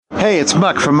Hey, it's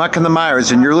Muck from Muck and the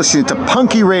Myers, and you're listening to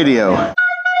Punky Radio.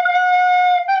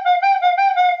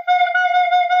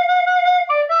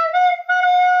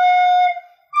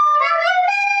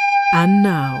 And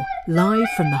now, live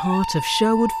from the heart of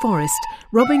Sherwood Forest,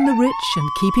 robbing the rich and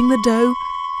keeping the dough,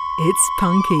 it's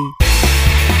Punky.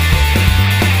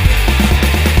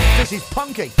 This is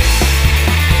Punky.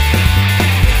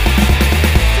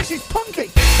 This is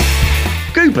Punky.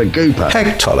 Gooper, Gooper.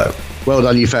 Heck Tollo. Well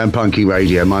done, you found Punky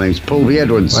Radio. My name's Paul V.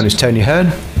 Edwards. My name's Tony Hearn.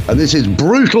 And this is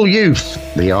Brutal Youth,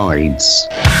 the Ides.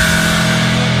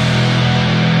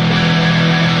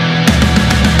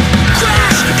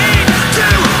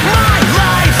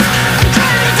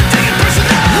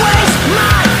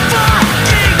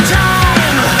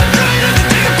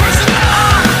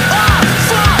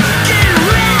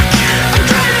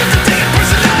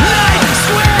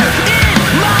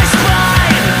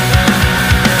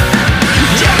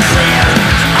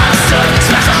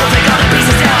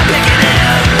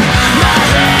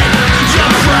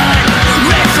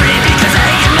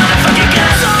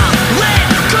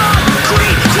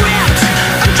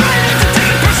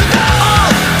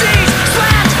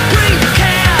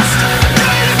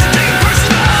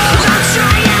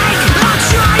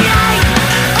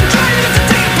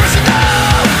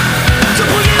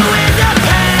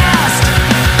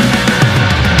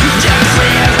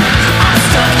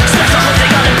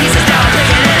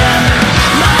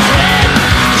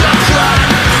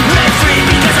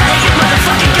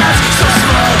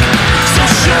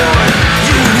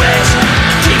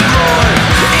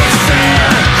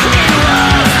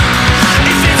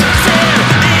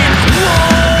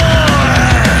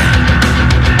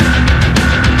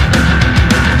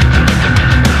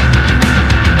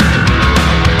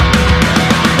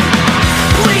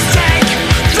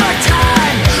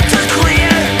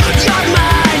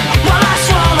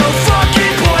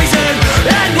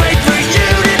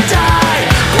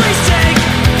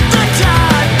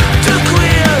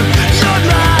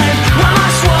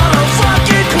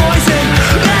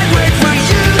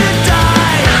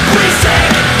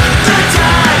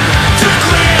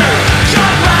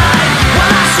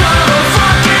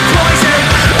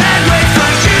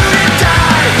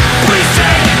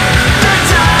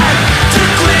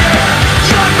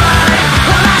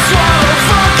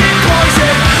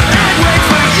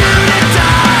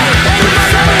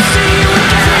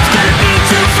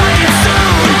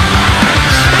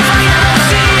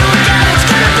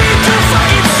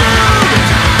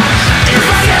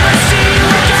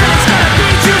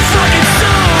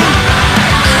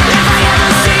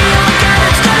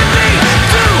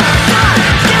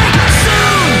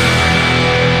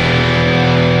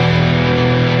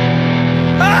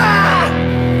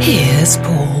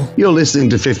 You're listening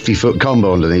to 50-Foot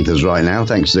Combo underneath us right now.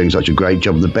 Thanks for doing such a great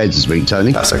job of the beds this week,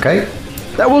 Tony. That's okay.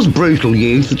 That was Brutal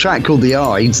Youth, the track called The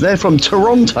Ides. They're from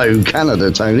Toronto,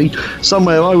 Canada, Tony.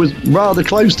 Somewhere I was rather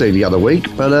close to the other week,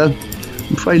 but I'm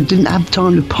afraid I didn't have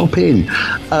time to pop in.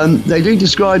 They do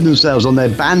describe themselves on their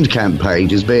Bandcamp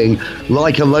page as being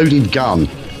like a loaded gun.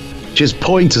 Just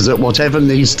pointers at whatever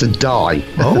needs to die.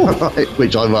 Oh.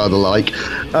 Which I rather like.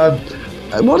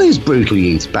 What is Brutal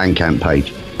Youth's Bandcamp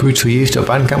page?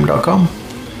 BrutalYouth.bandcamp.com.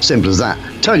 Simple as that.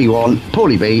 Tony 1,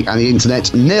 Paulie B, and the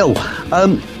internet nil.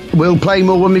 We'll play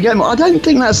more when we get more. I don't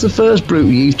think that's the first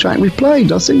Brutal Youth track we've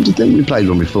played. I seem to think we played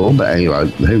one before, but anyway,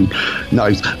 who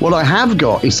knows? What I have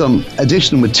got is some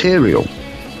additional material.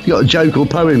 If you got a joke or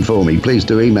poem for me, please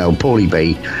do email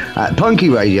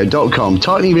paulieb@punkyradio.com.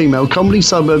 Title your email, Comedy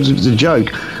Suburbs if it's a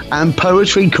joke, and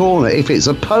Poetry Corner if it's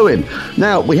a poem.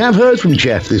 Now, we have heard from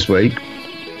Jeff this week.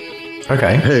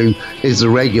 Okay. Who is a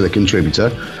regular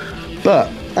contributor. But,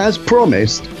 as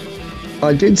promised,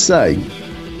 I did say,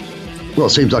 well, it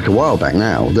seems like a while back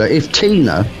now, that if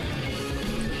Tina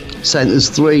sent us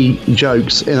 3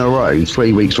 jokes in a row,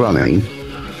 3 weeks running,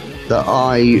 that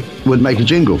I would make a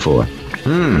jingle for her.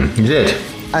 You did.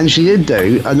 And she did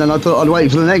do, and then I thought I'd wait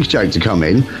for the next joke to come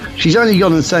in. She's only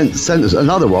gone and sent us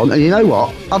another one, and you know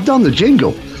what? I've done the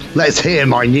jingle. Let's hear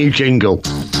my new jingle.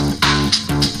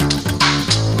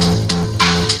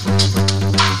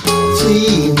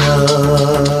 Tina,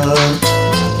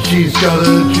 she's got a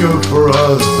joke for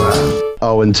us.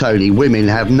 Oh, and Tony, women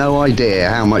have no idea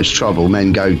how much trouble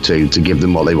men go to give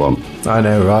them what they want. I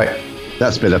know, right?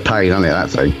 That's been a pain, hasn't it,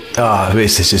 that thing?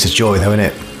 It's just a joy, though, isn't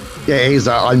it? Yeah, it is.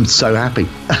 I'm so happy.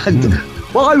 And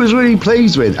what I was really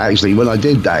pleased with, actually, when I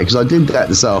did that, because I did that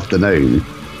this afternoon,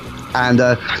 and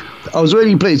I was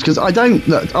really pleased, because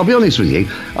look, I'll be honest with you,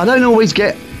 I don't always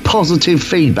get positive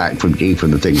feedback from you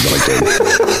from the things I do.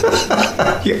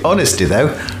 Yeah, honesty, though.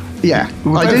 Yeah,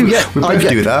 We both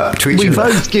do that to each other. We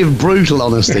both give brutal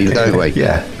honesty, don't we?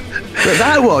 Yeah. But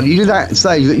that one, you did that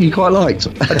stage that you quite liked.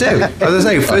 I do. As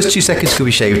I say, first 2 seconds could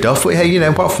be shaved off, but hey, you know,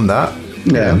 apart from that,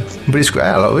 Yeah. But it's great.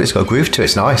 I love it. It's got a groove to it.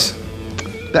 It's nice.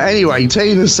 But anyway,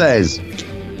 Tina says,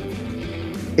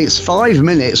 it's 5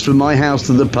 minutes from my house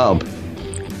to the pub.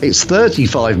 It's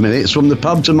 35 minutes from the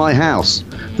pub to my house.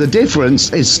 The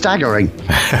difference is staggering.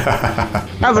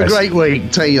 Have a great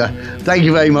week, Tina. Thank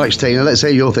you very much, Tina. Let's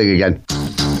hear your thing again.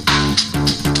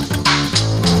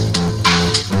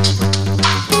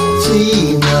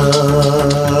 Tina,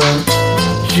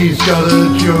 she's got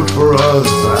a joke for us.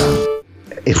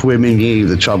 If women knew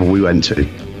the trouble we went to.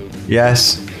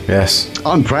 Yes.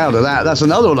 I'm proud of that. That's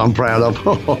another one I'm proud of.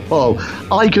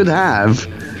 I could have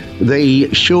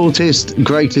the shortest,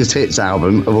 greatest hits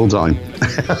album of all time.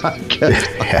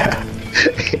 Yeah.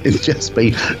 It'd just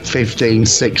be 15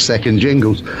 6-second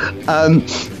jingles.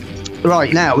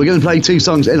 Right, now we're going to play 2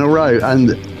 songs in a row,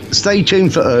 and stay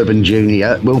tuned for Urban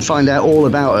Junior. We'll find out all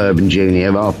about Urban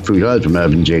Junior after we've heard from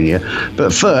Urban Junior.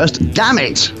 But first, Damn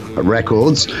It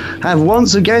Records have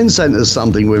once again sent us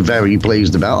something we're very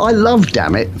pleased about. I love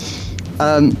Damn It.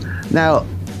 Now,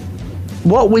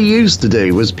 what we used to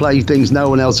do was play things no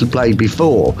one else had played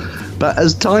before. But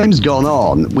as time's gone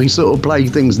on, we sort of play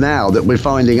things now that we're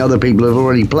finding other people have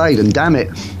already played. And Damn It,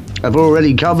 I've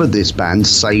already covered this band,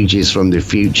 Sages from the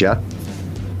Future.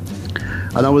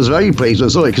 And I was very pleased when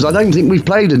I saw it, because I don't think we've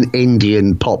played an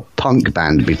Indian pop punk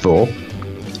band before.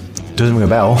 Doesn't ring a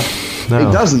bell. No.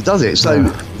 It doesn't, does it? So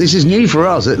this is new for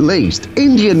us, at least.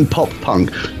 Indian pop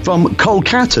punk from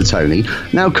Kolkata, Tony.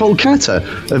 Now, Kolkata,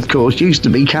 of course, used to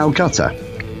be Calcutta.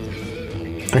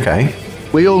 Okay.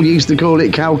 We all used to call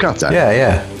it Calcutta.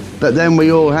 Yeah. But then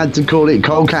we all had to call it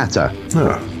Kolkata.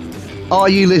 Oh. Are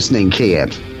you listening,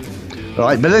 Kiev?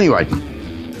 Right, but anyway,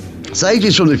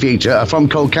 Sages from the Future are from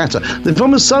Kolkata. They're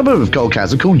from a suburb of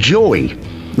Kolkata called Joy,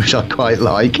 which I quite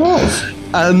like. Oh.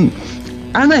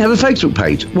 And they have a Facebook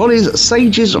page. What is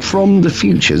Sages from the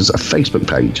Future's Facebook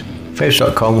page?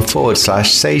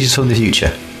 Facebook.com/Sages from the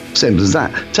Future. Simple as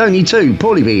that. Tony 2,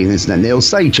 Paulie B and Internet Neil.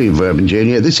 Stay tuned for Urban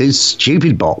Junior. This is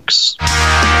Stupid Box.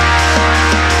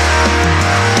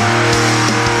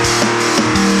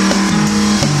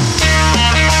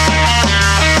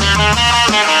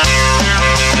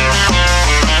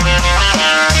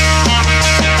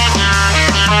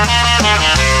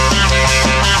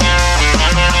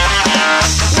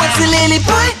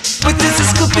 But this is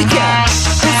Scoopy Cat.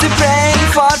 Busy praying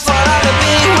for the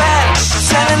big well.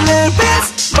 Selling little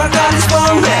bits, but on his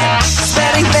forehead.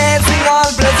 Spending blessing all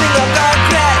blessing of God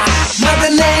grass.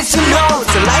 Mother Nature knows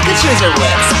her like a treasure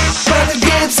west. But the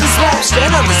gifts is slashed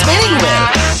and on the spinning wheel.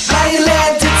 How you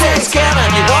let it taste, can I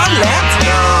be one left?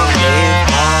 Long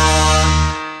live on.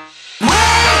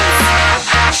 Wait!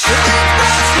 The big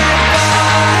box can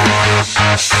burn.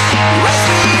 West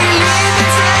we live in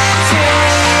century.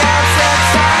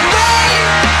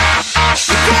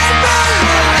 You can't burn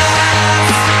your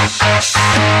life.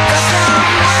 That's not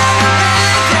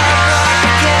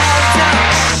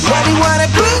what do you wanna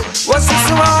prove? What's this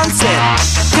wrong sin?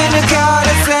 Couldn't have caught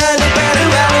us any better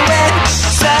when we went.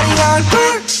 Starting on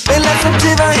foot, we left them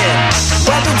to the end.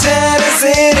 Welcome to the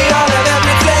city, all of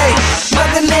every day.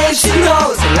 Mother Nation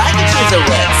knows it like a treasure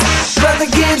wet. Brother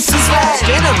gives us life,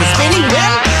 and I'm spinning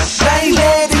well. Like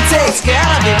lady takes,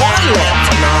 gotta be one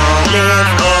left. Long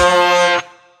live on.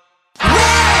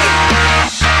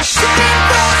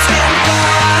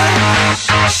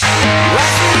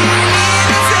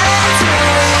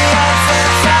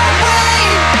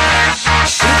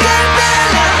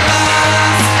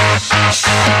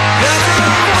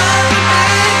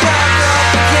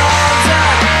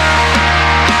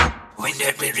 When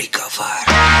did we recover?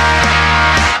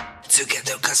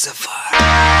 Together cause of far.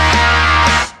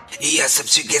 Yes, up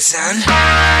to get sun.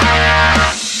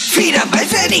 Freedom by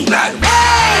fading blood.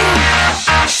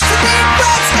 Hey! So big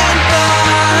bucks and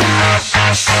fun.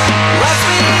 What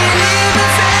we live in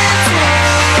century.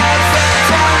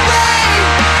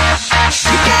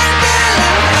 You can't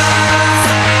build us.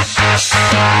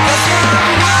 That's not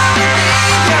what we need.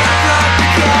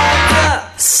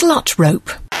 Slut rope.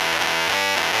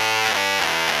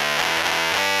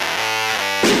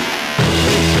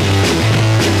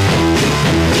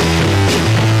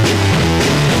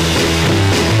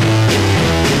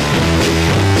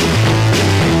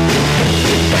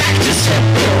 Back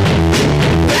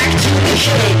and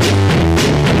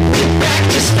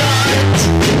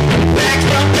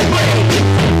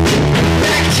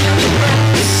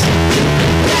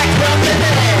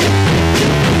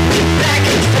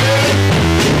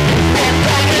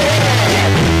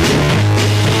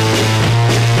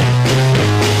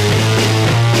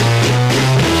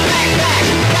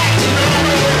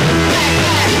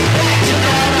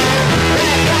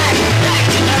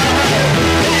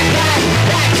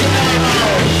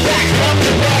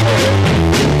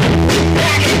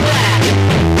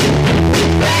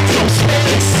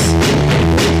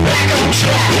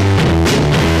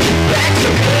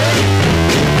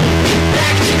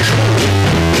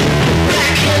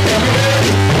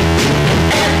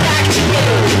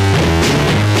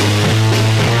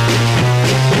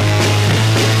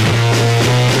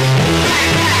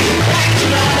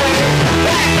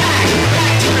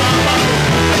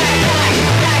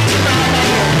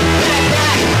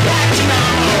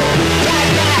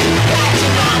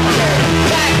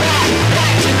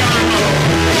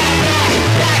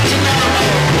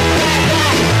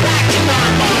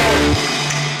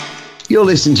You're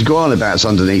listening to Guanabats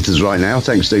underneath us right now.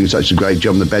 Thanks for doing such a great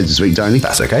job on the bed this week, Tony.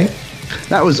 That's okay.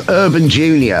 That was Urban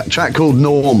Junior, a track called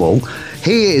Normal.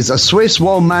 He is a Swiss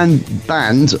one-man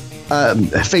band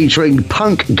featuring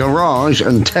punk, garage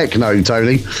and techno,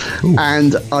 Tony. Ooh.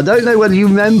 And I don't know whether you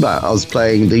remember us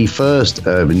playing the first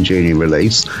Urban Junior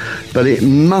release, but it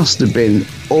must have been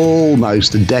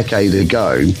almost a decade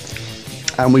ago.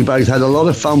 And we both had a lot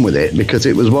of fun with it because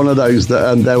it was one of those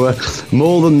that there were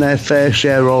more than their fair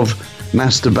share of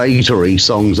masturbatory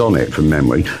songs on it from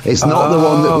memory. It's not the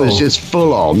one that was just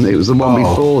full on, it was the one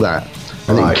before that.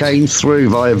 And it came through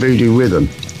via Voodoo Rhythm.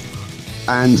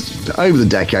 And over the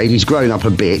decade, he's grown up a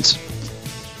bit,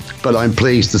 but I'm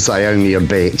pleased to say only a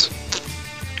bit.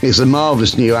 It's a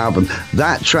marvellous new album.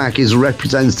 That track is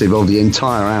representative of the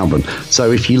entire album.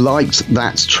 So if you liked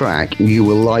that track, you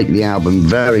will like the album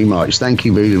very much. Thank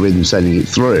you, Voodoo Rhythm, sending it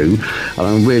through. And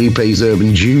I'm really pleased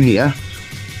Urban Junior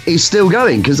is still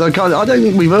going, because I don't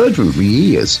think we've heard from him for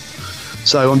years.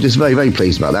 So I'm just very, very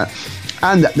pleased about that.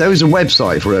 And there is a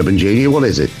website for Urban Junior. What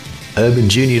is it?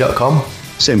 UrbanJunior.com.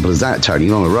 Simple as that, Tony.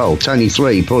 You're on a roll.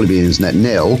 Tony3, probably be internet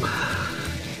nil.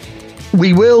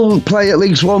 We will play at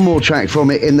least one more track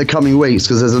from it in the coming weeks,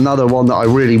 because there's another one that I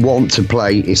really want to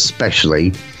play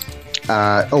especially.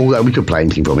 Although we could play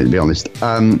anything from it, to be honest.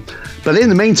 But in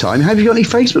the meantime, have you got any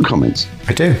Facebook comments?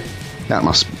 I do. That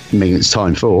must mean it's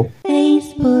time for...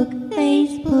 Facebook,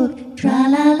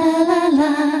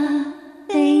 tra-la-la-la-la.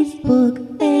 Facebook,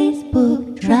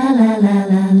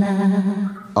 tra-la-la-la-la.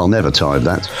 I'll never type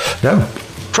that. No.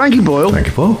 Frankie Boyle.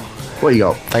 Frankie Boyle. What you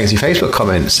got? Thanks for your Facebook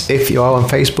comments. If you are on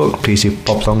Facebook, please do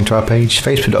pop along to our page,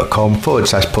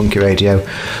 facebook.com/Punky Radio.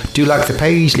 Do like the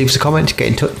page, leave us a comment, get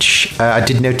in touch. I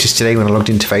did notice today when I logged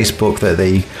into Facebook that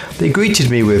they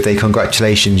greeted me with a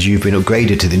congratulations, you've been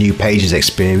upgraded to the new pages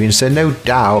experience. So no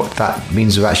doubt that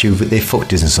means they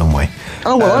fucked us in some way.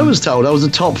 Oh, well, I was told I was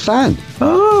a top fan.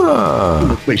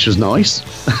 Oh. Which was nice.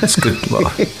 That's good.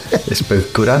 Well, it's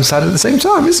both good and sad at the same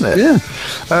time, isn't it? Yeah.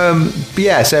 But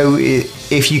yeah, so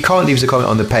if you can't leave us a comment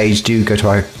on the page, do go to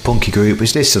our Punky group,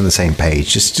 which is on the same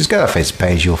page. Just go to our Facebook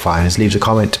page, you'll find us. Leave us a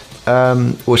comment,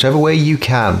 whichever way you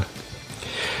can.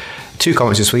 2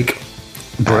 comments this week.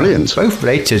 Brilliant. Both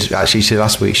related, actually, to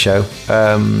last week's show.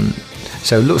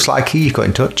 So looks like Eve got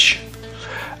in touch.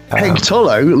 Peg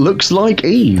Tollo looks like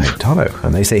Eve. Peg Tollo.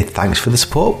 And they say, thanks for the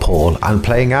support, Paul, and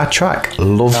playing our track.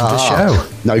 Love the show.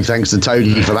 No thanks to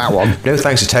Tony for that one. No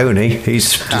thanks to Tony.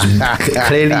 He's just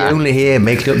clearly only here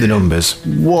making up the numbers.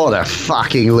 What a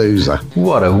fucking loser.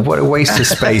 What a waste of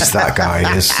space that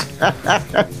guy is.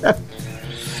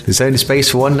 There's only space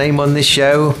for one name on this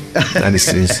show. And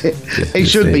it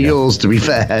should be yours, to be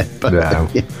fair. But no.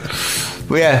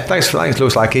 Well, yeah, thanks,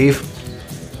 looks like Eve.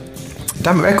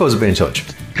 Damn It Records have been in touch.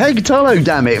 Peg Tollo,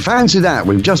 damn it, fancy that.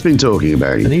 We've just been talking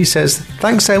about it. And he says,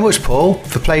 thanks so much, Paul,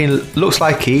 for playing Looks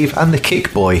Like Eve and The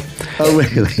Kick Boy. Oh,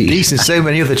 really? These and so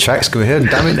many other tracks can be heard in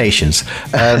Damn It Nations.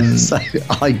 So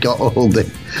I got all the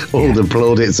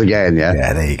plaudits again, yeah?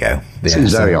 Yeah, there you go.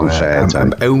 Seems very unfair.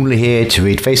 I'm only here to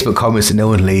read Facebook comments that no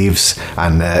one leaves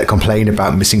and complain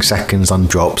about missing seconds on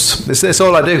drops. That's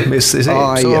all I do. It's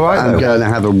all right, I'm going to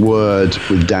have a word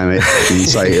with Damn It and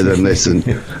say to them, listen,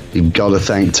 you've got to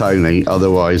thank Tony,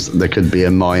 otherwise there could be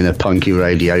a minor Punky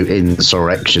Radio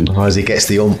insurrection. Otherwise he gets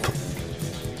the ump.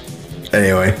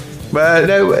 Anyway.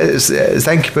 No,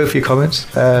 thank you both for your comments.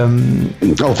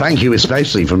 Thank you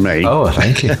especially from me. Oh,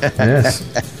 thank you. Yes.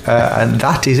 And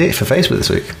that is it for Facebook this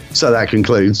week. So that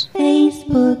concludes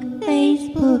Facebook,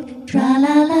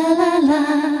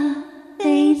 tra-la-la-la-la.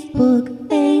 Facebook,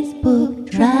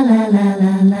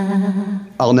 tra-la-la-la-la.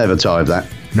 I'll never type that.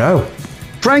 No.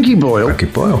 Frankie Boyle.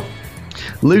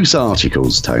 Loose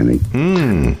Articles, Tony.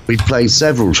 We've played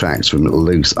several tracks from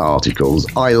Loose Articles.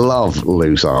 I love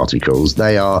Loose Articles.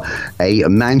 They are a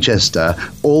Manchester,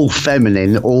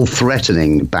 all-feminine,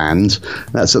 all-threatening band.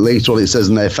 That's at least what it says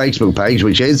on their Facebook page,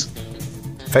 which is...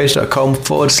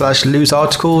 Facebook.com/Loose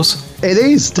Articles. It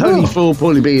is. Tony 4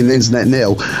 probably being the internet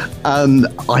nil.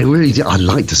 I'd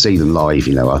like to see them live,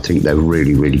 I think they're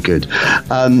really, really good.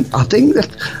 I think that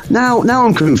now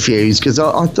I'm confused because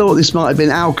I thought this might have been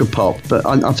Alcopop, but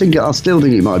I still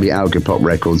think it might be Alcopop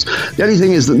Records. The only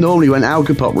thing is that normally when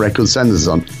Alcopop Records send us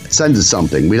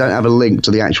something, we don't have a link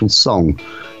to the actual song.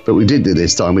 But we did do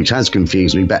this time, which has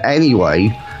confused me. But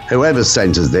anyway, whoever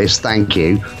sent us this, thank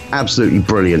you. Absolutely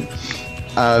brilliant.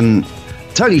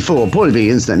 Tony 4, probably be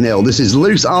instant nil. This is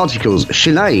Loose Articles.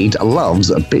 Sinead loves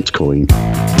a Bitcoin.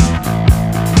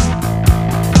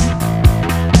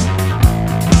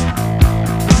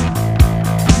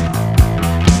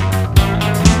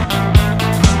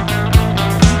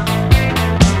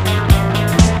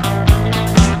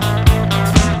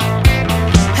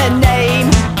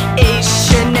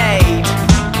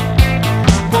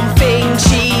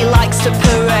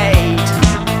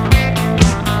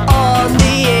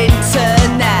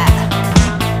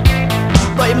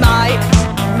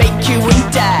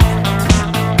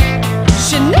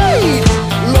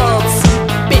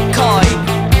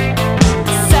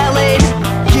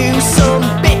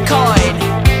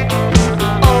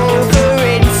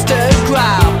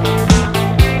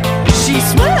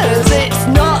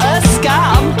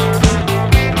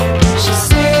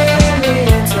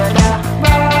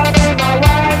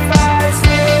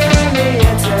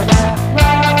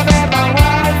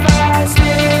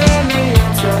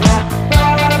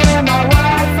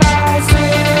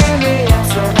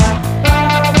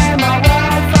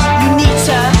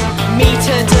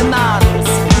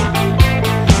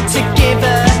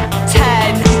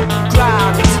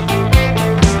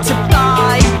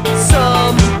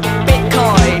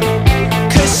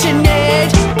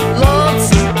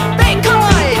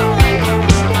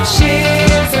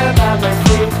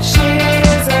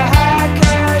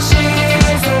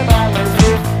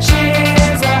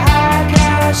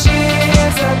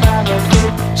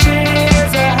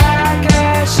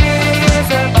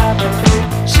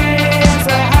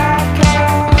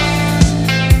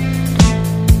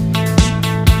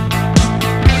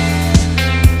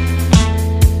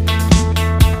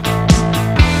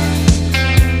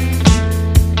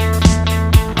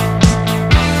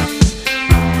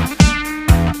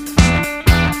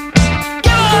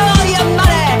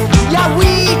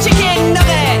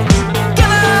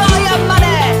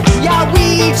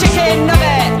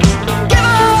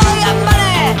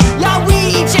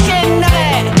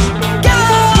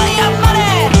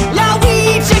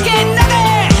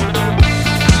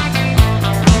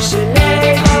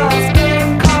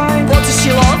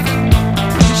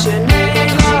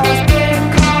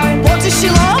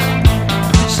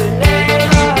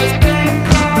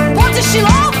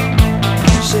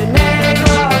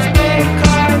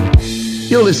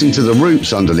 listening to The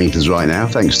Roots underneath us right now.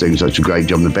 Thanks for doing such a great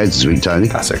job on the beds this week, Tony.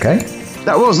 That's okay.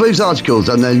 That was Loose Articles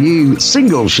and their new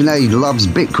single, Sinead Loves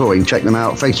Bitcoin. Check them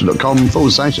out,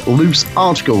 facebook.com/Loose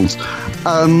Articles.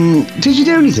 Did you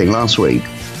do anything last week?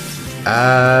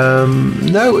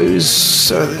 No, it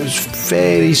was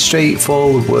fairly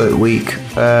straightforward work week.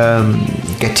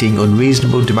 Getting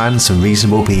unreasonable demands from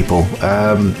reasonable people.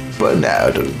 But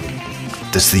no,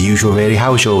 that's the usual really.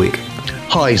 How was your week?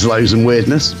 Highs, lows and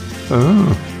weirdness.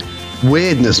 Oh.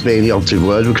 Weirdness being the operative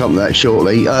word, we'll come to that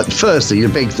shortly. Firstly, the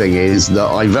big thing is that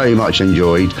I very much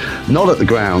enjoyed, not at the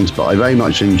ground, but I very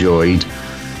much enjoyed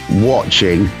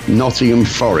watching Nottingham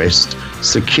Forest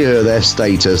secure their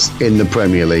status in the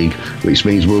Premier League, which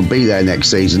means we'll be there next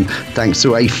season thanks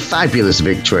to a fabulous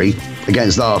victory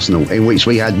against Arsenal in which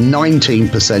we had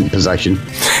 19% possession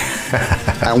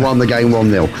and won the game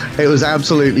 1-0. It was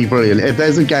absolutely brilliant. If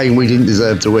there's a game we didn't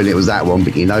deserve to win, it was that one,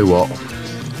 but you know what?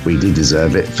 We did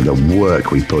deserve it for the work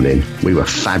we put in. We were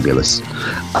fabulous.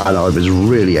 And I was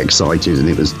really excited, and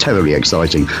it was terribly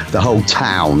exciting. The whole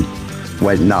town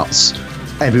went nuts.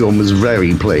 Everyone was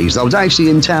very pleased. I was actually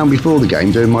in town before the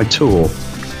game doing my tour.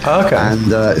 Okay.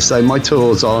 And so my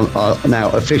tours are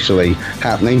now officially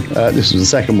happening. This was the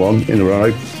second one in a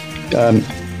row.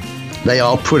 They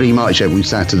are pretty much every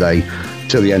Saturday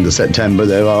till the end of September.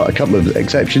 There are a couple of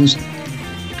exceptions.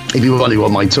 If you wonder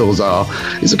what my tours are,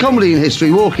 it's a comedy and history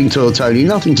walking tour, Tony.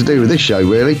 Nothing to do with this show,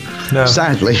 really. No.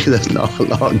 Sadly, there's not a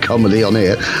lot of comedy on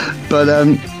here. But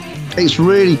it's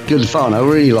really good fun. I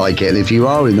really like it. And if you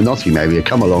are in the Nottingham area,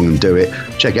 come along and do it.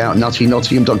 Check out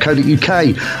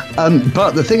nuttynottingham.co.uk.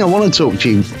 But the thing I want to talk to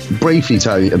you briefly,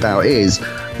 Tony, about is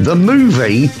the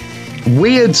movie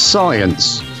Weird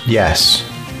Science. Yes.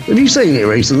 Have you seen it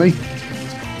recently?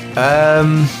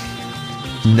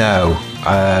 No.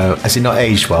 Has it not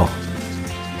aged well?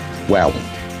 Well,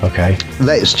 okay.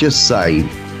 Let's just say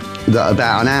that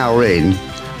about an hour in,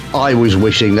 I was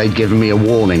wishing they'd given me a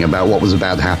warning about what was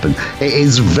about to happen. It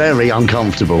is very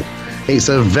uncomfortable. It's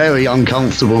a very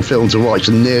uncomfortable film to watch,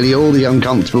 and nearly all the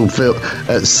uncomfortable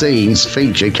scenes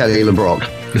feature Kelly LeBrock.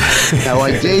 Now,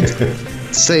 I did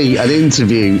see an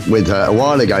interview with her a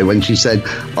while ago when she said,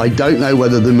 I don't know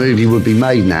whether the movie would be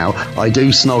made now. I do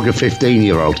snog a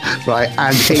 15-year-old, right?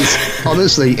 And it's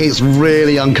honestly, it's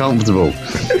really uncomfortable.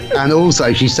 And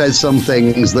also, she said some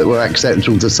things that were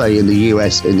acceptable to say in the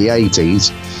US in the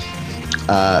 80s,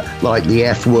 like the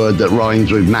F word that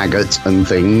rhymes with maggot and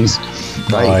things.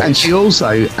 Right? And she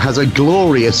also has a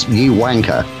glorious new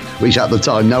wanker, which at the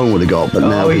time no one would have got, but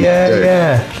now we do.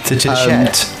 To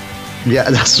chat.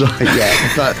 Yeah, that's right. Yeah,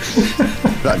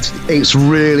 but it's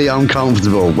really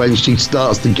uncomfortable when she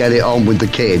starts to get it on with the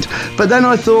kid. But then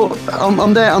I thought,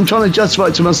 I'm there. I'm trying to justify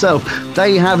it to myself.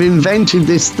 They have invented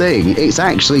this thing. It's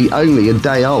actually only a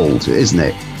day old, isn't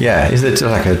it? Yeah, is it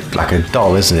like a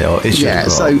doll, isn't it? Or is yeah.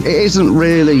 So it isn't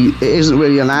really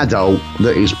an adult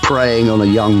that is preying on a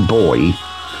young boy.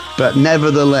 But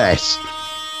nevertheless,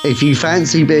 if you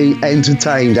fancy being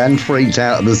entertained and freaked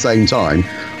out at the same time,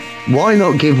 why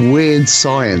not give Weird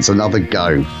Science another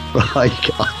go? I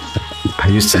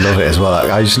used to love it as well.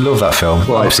 I used to love that film.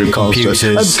 Well, computers.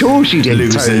 Of course you did,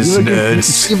 losers, Tony.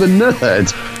 nerds. You're a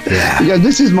nerd. Yeah. You go,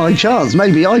 this is my chance.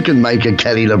 Maybe I can make a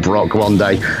Kelly LeBrock one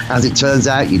day. As it turns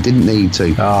out, you didn't need to.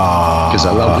 Because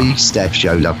a lovely Steph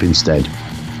showed up instead.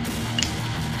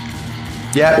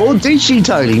 Yeah. Or did she,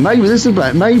 Tony? Maybe this is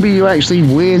about. Maybe you actually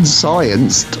Weird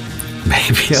Scienced.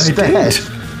 Maybe I did.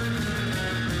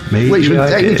 Which would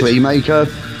technically make her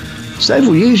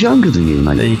several years younger than you,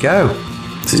 mate. There you go.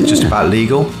 This is just about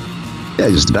legal. Yeah,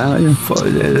 just about, yeah.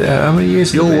 How many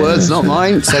years? Your words, not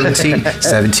mine.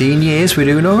 17 years, we're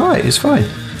doing all right. It's fine.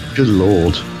 Good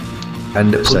Lord.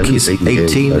 And Punky's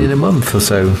 18 in a month or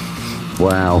so.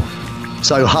 Wow.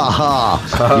 So, you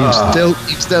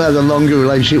still had a longer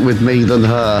relationship with me than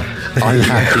her. I'm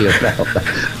happy about that.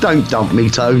 Don't dump me,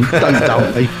 Tone. Don't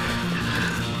dump me.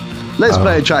 Let's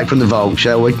play a track from the vault,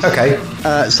 shall we? Okay.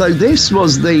 So this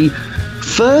was the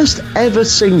first ever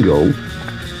single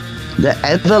that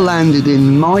ever landed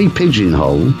in my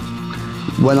pigeonhole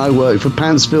when I worked for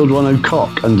Pantsfield 10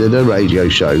 Cock and did a radio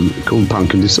show called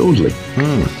Punk and Disorderly.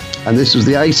 And this was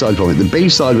the A-side from it. The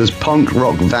B-side was Punk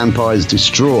Rock Vampires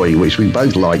Destroy, which we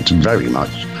both liked very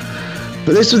much.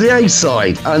 But this was the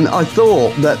A-side, and I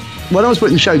thought that when I was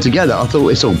putting the show together, I thought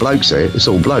it's all blokes here. It's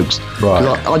all blokes. Right.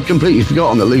 I'd completely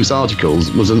forgotten that Loose Articles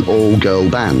was an all-girl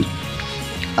band.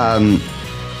 And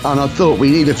I thought we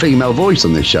need a female voice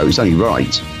on this show. It's only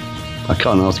right. I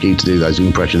can't ask you to do those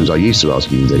impressions I used to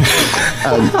ask you to do.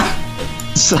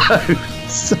 So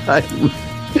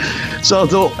I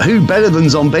thought, who better than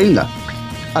Zombina?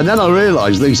 And then I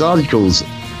realised Loose Articles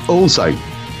also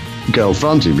girl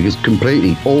fronted, because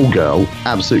completely all girl,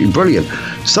 absolutely brilliant.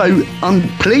 So I'm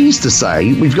pleased to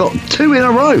say we've got 2 in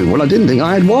a row. Well, I didn't think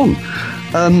I had one.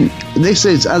 This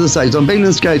is, as I say, Zombina and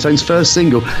the Skeletones' first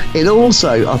single. It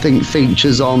also, I think,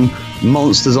 features on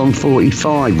Monsters on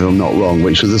 45, if I'm not wrong,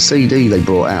 which was a CD they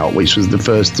brought out, which was the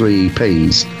first 3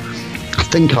 EPs. I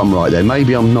think I'm right there.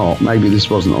 Maybe I'm not. Maybe this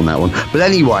wasn't on that one. But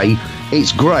anyway,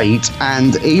 it's great.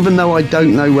 And even though I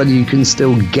don't know whether you can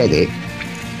still get it,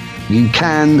 you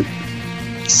can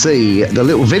see the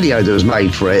little video that was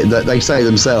made for it, that they say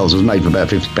themselves was made for about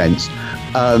 50 pence.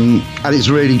 And it's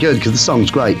really good because the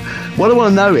song's great. What I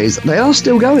want to know is they are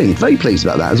still going. Very pleased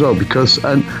about that as well, because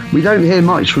we don't hear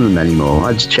much from them anymore.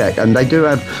 I just checked, and they do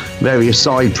have various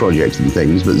side projects and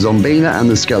things, but Zombina and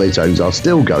the Skeletones are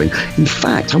still going. In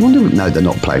fact, I wonder, no, they're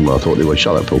not playing well. I thought they were.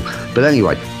 Shut up, Paul. But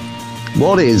anyway,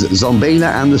 what is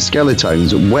Zombina and the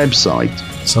Skeletones' website?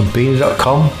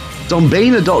 Zombina.com.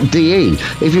 Zombina.de.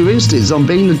 If you're interested,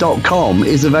 Zombina.com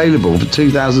is available for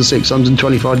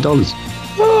 $2,625.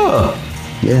 Oh,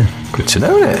 yeah. Good to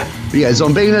know it. Yeah,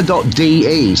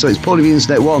 Zombina.de. So it's part of the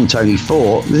Internet 1, Tony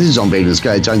 4. This is Zombina and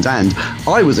Skeletones, and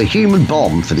I was a human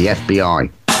bomb for the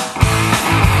FBI.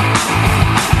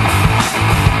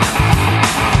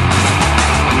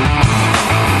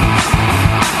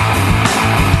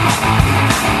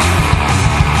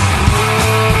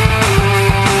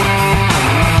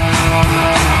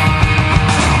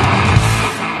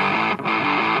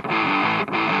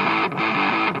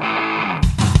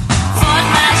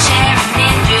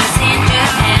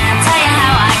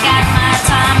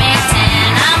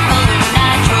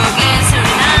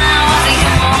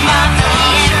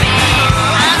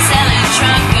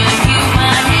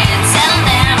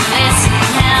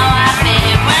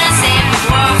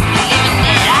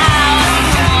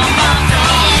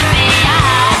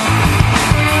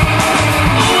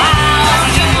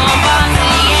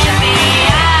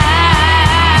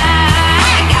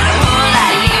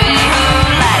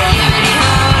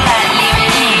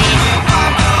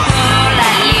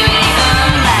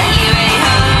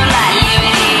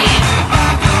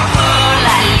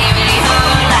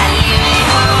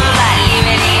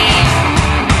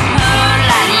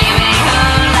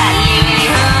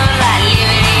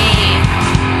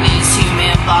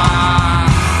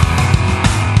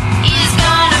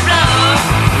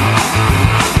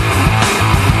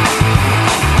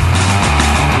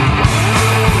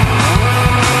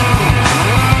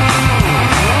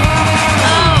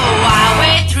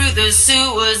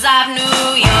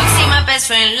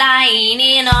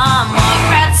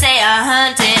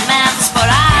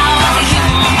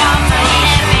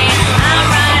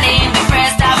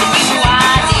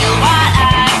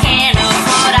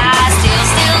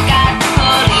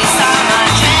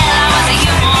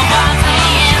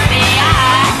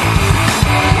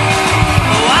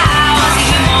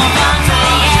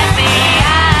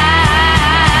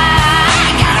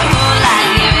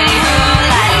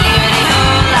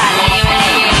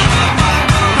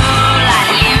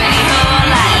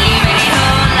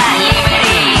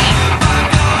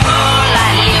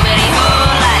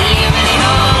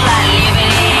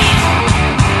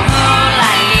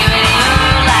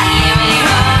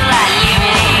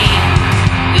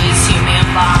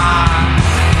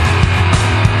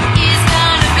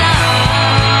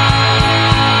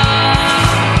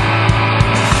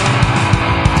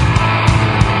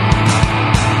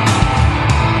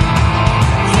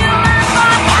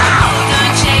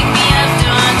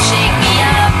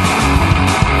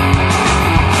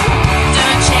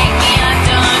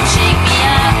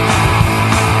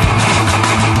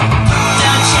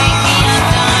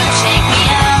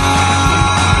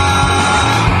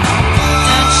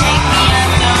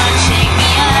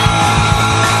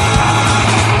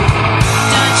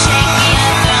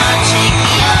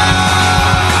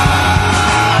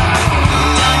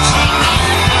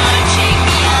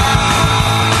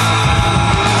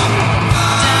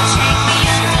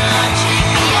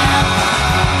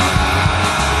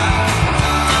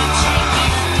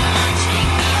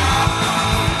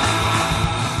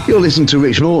 You're listening to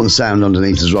Rich Morton's sound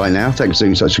underneath us right now. Thanks for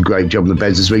doing such a great job on the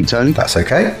beds this week, Tony. That's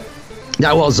okay.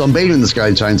 That was Zombina and the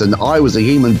Skeletones, and I Was a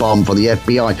Human Bomb for the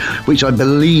FBI, which I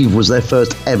believe was their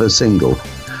first ever single.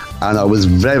 And I was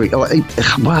very... well,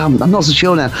 I'm not so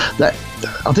sure now.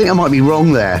 I think I might be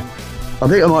wrong there. I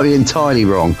think I might be entirely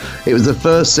wrong. It was the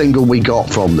first single we got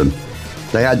from them.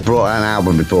 They had brought out an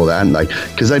album before that, hadn't they?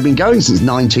 Because they've been going since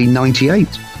 1998.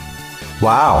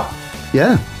 Wow.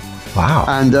 Yeah. Wow.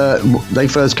 And they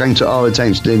first came to our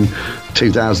attention in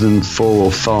 2004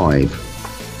 or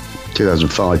 5.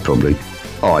 2005 probably.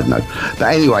 Oh, I don't know.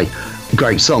 But anyway,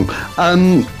 great song. Have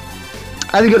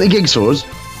you got any gigs for us?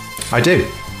 I do.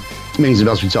 Means it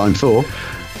must be time for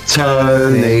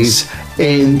Tony's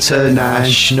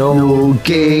International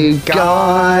Gig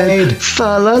Guide.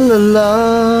 Fa la la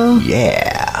la.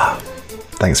 Yeah.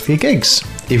 Thanks for your gigs.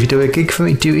 If you do a gig for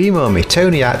me, do email me,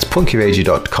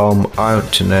 tony@punkyradio.com. I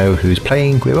want to know who's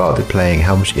playing, where are they playing,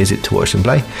 how much is it to watch them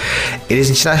play. It is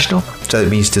international, so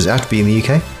that means it doesn't have to be in the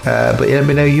UK, but let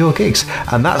me know your gigs.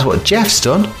 And that's what Jeff's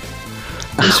done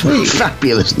this week.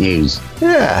 Fabulous news.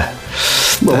 Yeah.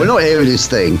 Well, we're not hearing this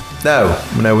thing. No,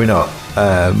 we're not.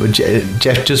 But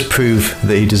Jeff does prove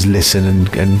that he does listen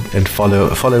and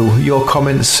follow your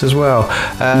comments as well.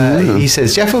 He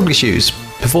says, Jeff Ugly Shoes,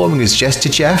 performing as Jester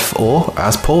Jeff, or,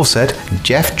 as Paul said,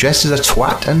 Jeff dressed as a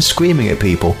twat and screaming at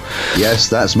people. Yes,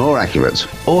 that's more accurate.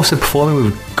 Also performing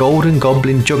with Golden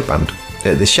Goblin Jug Band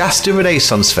at the Shasta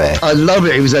Renaissance Fair. I love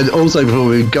it. He was also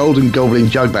performing with Golden Goblin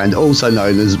Jug Band, also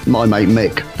known as my mate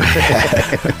Mick.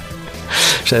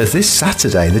 So this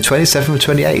Saturday, the 27th and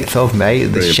 28th of May,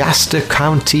 at the Shasta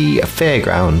County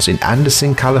Fairgrounds in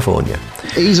Anderson, California.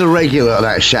 He's a regular at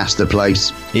that Shasta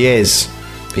place. He is.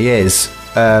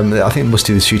 I think he must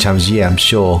do this a few times a year, I'm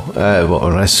sure.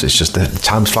 Unless it's just the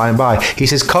time's flying by. He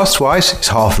says cost-wise, it's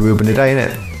half a Reuben a day,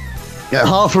 isn't it? Yeah,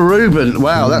 half a Reuben.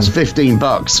 Wow, that's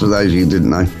 $15 for those of you who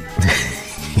didn't know.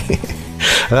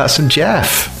 And that's from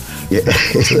Jeff. Yeah,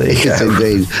 yes,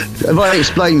 indeed. Have I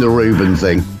explained the Reuben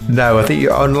thing? No, I think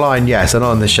you're online, yes, and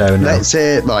on the show now. Let's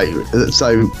hear it, right.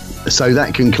 So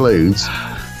that concludes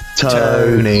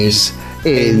Tony's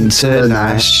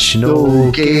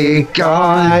International Gig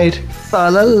Guide. La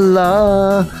la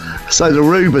la. So the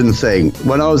Reuben thing.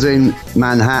 When I was in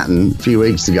Manhattan a few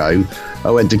weeks ago,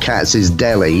 I went to Katz's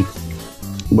Deli,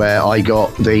 where I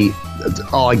got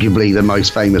arguably the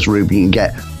most famous Reuben you can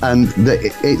get, and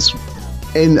it's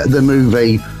in the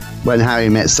movie When Harry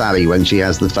Met Sally, when she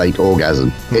has the fake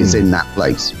orgasm. It's in that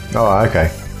place. Oh, okay.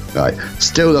 Right.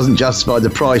 Still doesn't justify the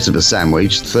price of a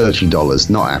sandwich, $30.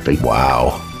 Not happy.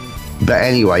 Wow. But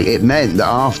anyway, it meant that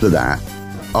after that,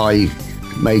 I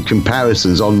made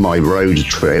comparisons on my road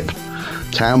trip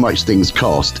to how much things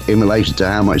cost in relation to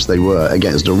how much they were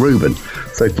against a Reuben.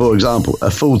 So, for example,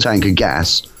 a full tank of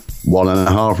gas,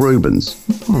 1.5 Reubens.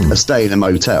 A stay in a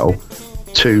motel,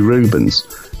 2 Reubens.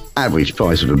 Average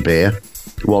price of a beer,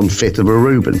 1/5 of a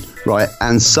Reuben, right?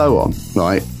 And so on,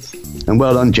 right? And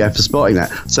well done, Jeff, for spotting that.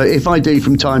 So if I do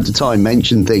from time to time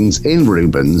mention things in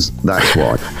Reubens, that's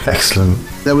why. Excellent.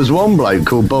 There was one bloke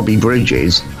called Bobby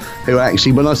Bridges who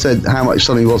actually, when I said how much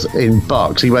something was in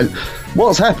bucks, he went,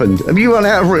 "What's happened? Have you run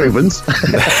out of Reubens?" I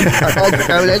had to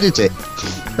go and edit it.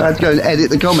 I had to go and edit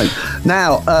the comment.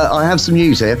 Now, I have some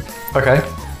news here. Okay.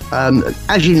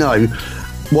 As you know,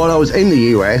 while I was in the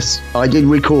US, I did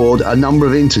record a number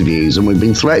of interviews, and we've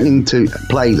been threatening to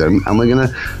play them, and we're going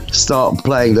to start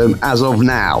playing them as of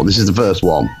now. This is the first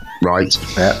one, right?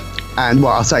 Yeah. And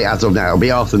well, I'll say as of now, it'll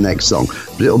be after the next song.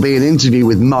 But it'll be an interview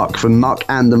with Muck from Muck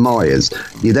and the Myers.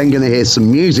 You're then going to hear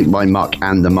some music by Muck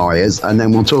and the Myers, and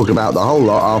then we'll talk about the whole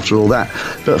lot after all that.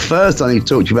 But first, I need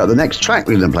to talk to you about the next track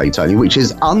we're going to play, Tony, which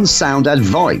is Unsound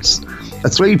Advice, a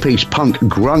 3-piece punk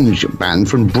grunge band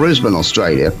from Brisbane,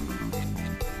 Australia.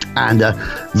 And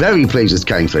very pleased this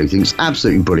came through. I think it's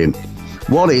absolutely brilliant.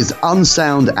 What is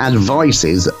Unsound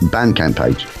Advice's Bandcamp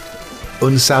page?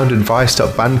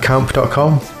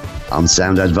 Unsoundadvice.bandcamp.com.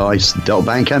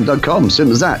 Unsoundadvice.bandcamp.com.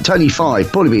 Simple as that. Tony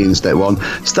 5, Paulie B in step 1.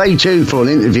 Stay tuned for an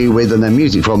interview with and then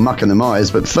music from Muck and the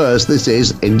Myers. But first, this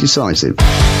is Indecisive.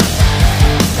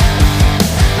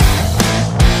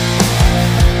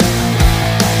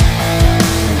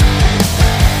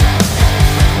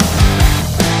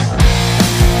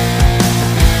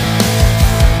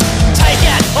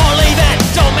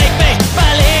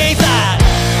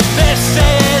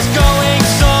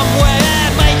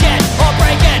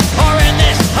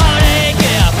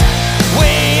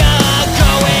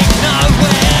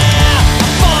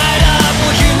 Fired up,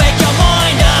 would you make your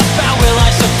mind up? How will I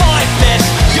survive this?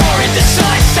 You're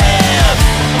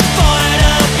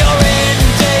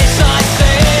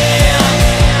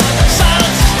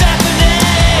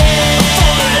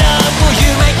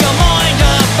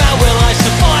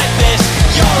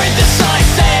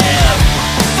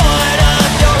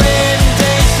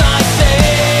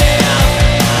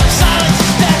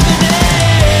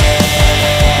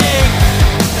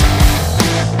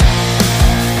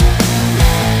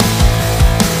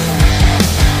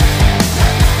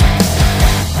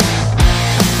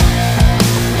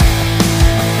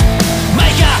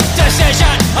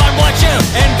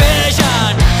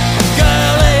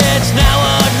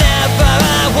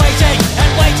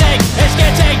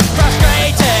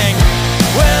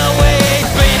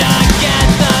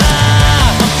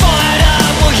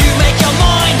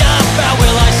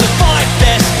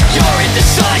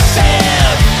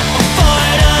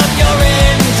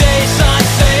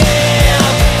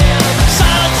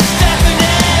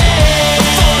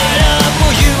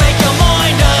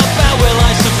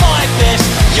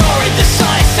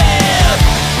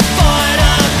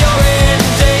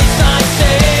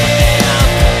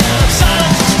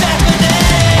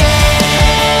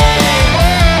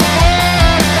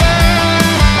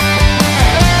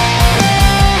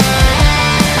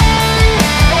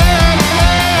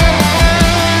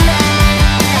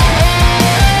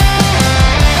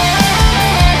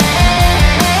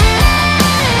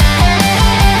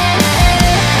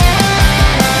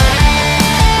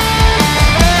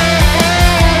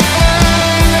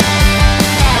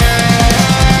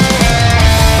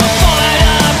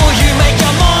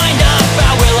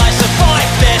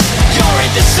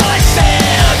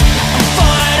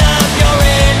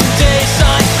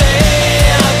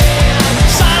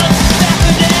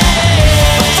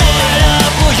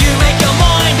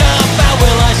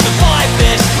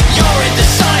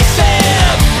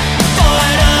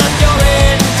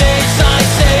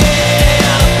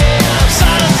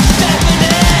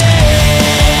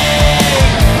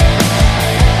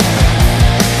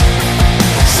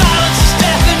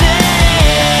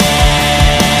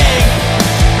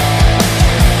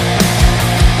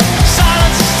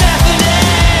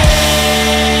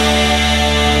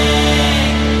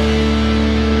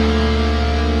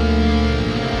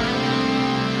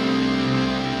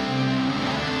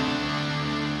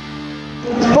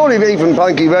Paulie V from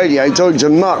Punky Radio talking to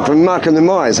Muck from Muck and the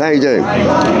Myers. How you doing?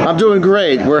 I'm doing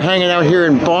great. We're hanging out here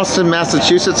in Boston,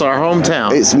 Massachusetts, our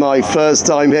hometown. It's my first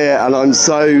time here, and I'm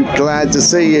so glad to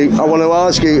see you. I want to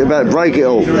ask you about Break It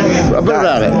All.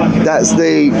 About it. That's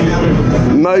the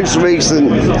most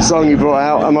recent song you brought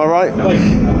out, am I right?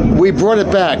 We brought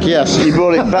it back, yes. You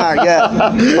brought it back, yeah.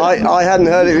 I hadn't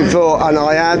heard it before, and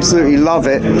I absolutely love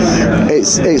it.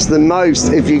 It's the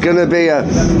most, if you're going to be a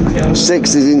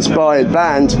 60s inspired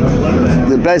band,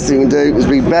 the best thing you can do is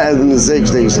be better than the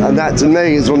 60s, and that to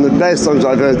me is one of the best songs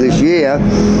I've heard this year.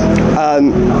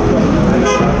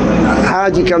 How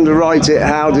did you come to write it?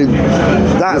 How did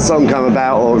that song come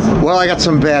about? Well, I got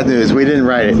some bad news. We didn't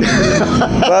write it.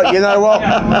 Well, you know what?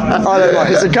 I don't like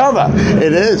it. It's a cover.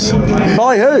 It is.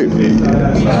 By who?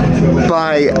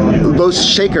 By Los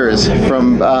Shakers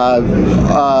from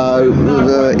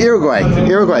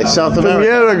Uruguay, South America. From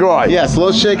Uruguay? Yes,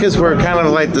 Los Shakers were kind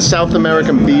of like the South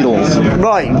American Beatles.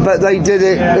 Right, but they did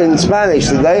it in Spanish,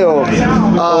 did they? Or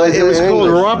it was called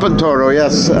Rompantoro,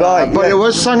 yes. Right, but it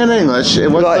was sung in English. It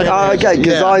was right, okay,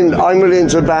 because I'm really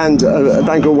into a band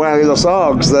called Wary Los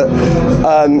Args, that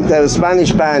they're a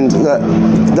Spanish band that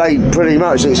they pretty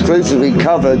much exclusively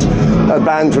covered a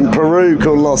band from Peru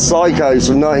called Los Psychos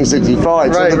from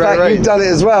 1965. So the fact you've done it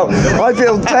as well, I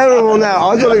feel terrible now.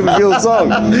 I thought it was your song.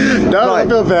 No, I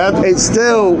feel bad. It's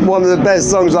still one of the best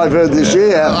songs I've heard this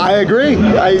year. I agree.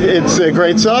 It's a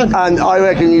great song. And I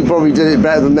reckon you probably did it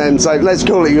better than them, so let's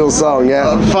call it your song,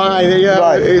 yeah? Fine, yeah.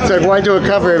 Right. It's like, why do a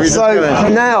cover if you're so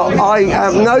now, I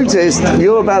have noticed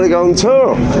you're about to go on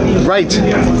tour. Right.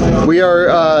 We are,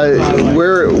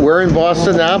 we're in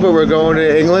Boston now, but we're going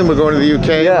to England, we're going to the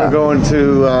UK, we're going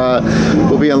to,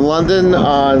 we'll be in London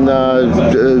on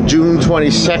June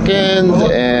 22nd,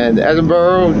 and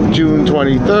Edinburgh, June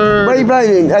 23rd. Where are you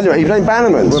playing? Anyway, you're playing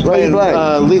Bannerman's. We're playing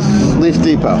Leaf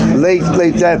Depot. Leaf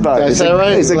Depot. Is that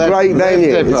right? It's a great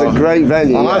venue. It's a great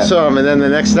venue. Awesome. And then the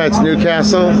next night's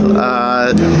Newcastle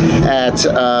at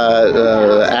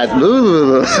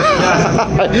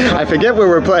I forget where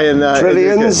we're playing.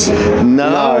 Trillions?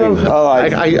 No. All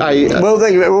right. We'll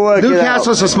think of it. We'll work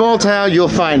Newcastle's a small town. You'll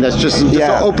find us. Just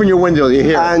open your window. You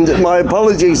hear. And my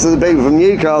apologies to the people from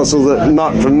Newcastle that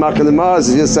Muck from Muck and the Myers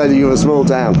has just said you're a small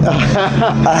town.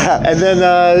 And then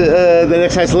the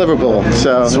next night's Liverpool.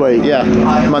 So sweet. Yeah.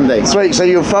 Monday. Sweet. So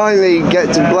you'll finally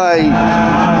get to play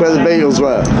where the Beatles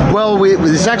were. Well, we're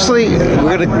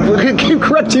gonna keep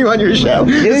correcting you on your show.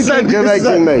 You keep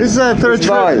correcting me. This is our third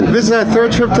trip. This is our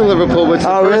third trip to Liverpool, which is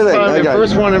the first time, the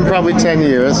first one in probably 10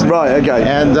 years. Right. Okay.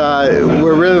 And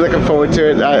we're really looking forward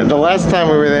to it. The last time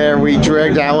we were there, we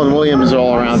dragged Alan Williams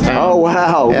all around town. Oh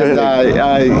wow! And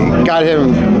really? got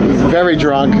him very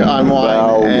drunk on wine.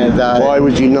 Well, and why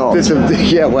would you not?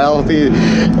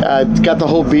 Got the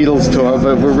whole Beatles tour,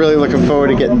 but we're really looking forward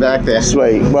to getting back there.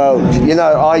 Sweet. Well, you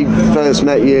know, I first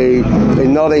met you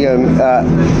in Nottingham at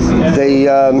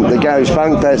the Garage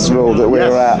Punk Festival that we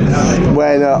were at,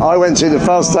 when I went to the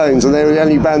Fuzztones and they were the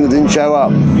only band that didn't show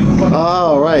up.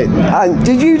 Oh, right. And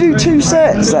did you do 2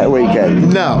 sets that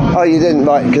weekend? No. Oh, you didn't,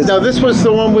 right? No, this was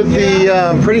the one with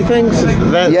the Pretty Things? It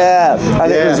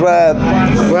was where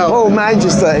Paul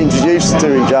Manchester introduced us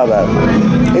to each other.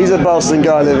 He's a Boston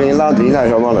guy living in London. You know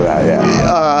who I'm on about,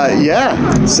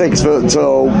 yeah. 6 foot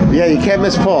tall. Yeah, you can't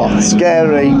miss Paul.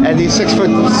 Scary. And he's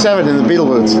 6'7" in the Beatle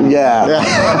boots. Yeah.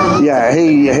 Yeah,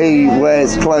 he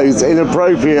wears clothes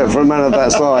inappropriate for a man of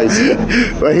that size.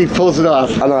 But he pulls it off.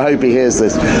 And I hope he hears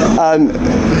this.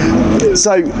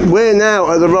 So we're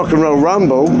now at the Rock and Roll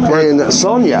Rumble in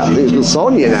Sonia. It's called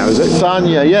Sonia now, is it?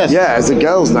 Sonia, yes. Yeah, it's a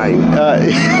girl's name. But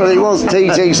it was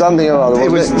TT something or other,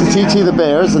 wasn't it? It was TT the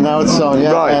Bears, and now it's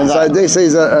Sonia. Right, and so this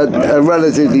is a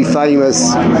relatively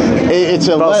famous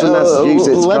Boston,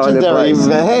 Massachusetts legendary kind of place.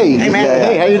 Hey,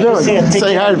 how you doing?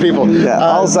 Say hi to people. Yeah,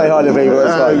 I'll say hi to people.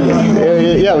 That's fine.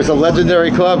 Yeah, it was a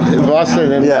legendary club in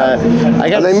Boston, and I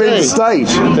got to say, moved the stage.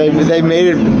 They made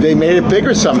it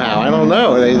bigger somehow. I don't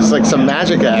know. It's like some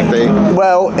magic act.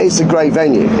 Well, it's a great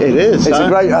venue. It is. It's a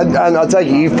great, and I take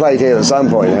it you've played here at some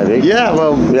point, have you? Yeah.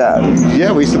 Well.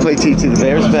 Yeah. We used to play TT the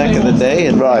Bears back in the day,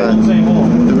 and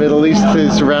the Middle East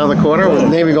is around the corner. We're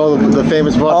naming all the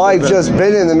famous Boston. I've just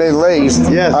been in the Middle East,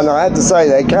 and I had to say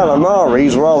their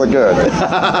calamari's rather good.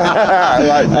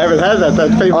 I haven't had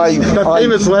that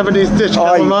famous Lebanese dish,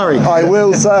 calamari. I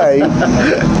will say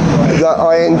that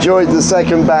I enjoyed the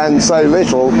second band so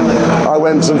little, I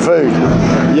went for some food.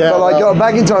 Yeah, but I got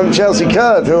back in time with Chelsea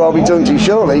Curve, who I'll be talking to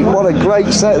shortly. What a great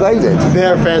set they did.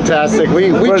 They're fantastic. We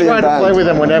try to play with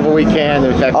them whenever we can.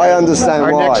 In fact, I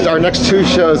understand why. Our next 2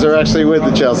 shows are actually with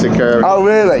the Chelsea Curve. Oh,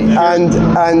 really? And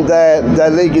their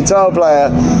lead guitar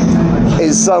player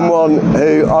is someone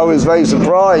who I was very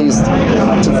surprised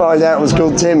to find out was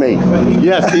called Timmy.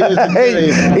 Yes, he is a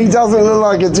Timmy. He doesn't look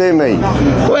like a Timmy.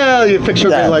 Well, you picture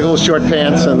him in like little short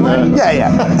pants and.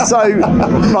 Yeah. So,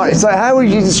 right. So, how would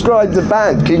you describe the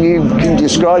band? Can you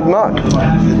describe Muck?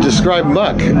 Describe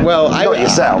Muck. Well, not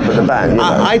yourself, but the band. You know.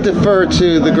 I defer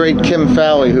to the great Kim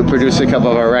Fowley, who produced a couple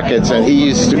of our records, and he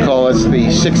used to call us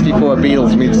the 64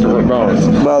 Beatles meets the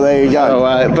Ramones. Well, there you go.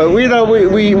 So, but we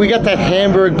got that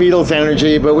Hamburg Beatles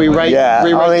energy, but we write. Yeah,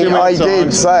 we write I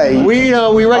did say we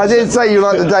write. I did say you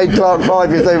like the Dave Clark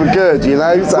 5 if they were good, you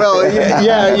know. So. Well,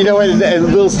 yeah, you know, and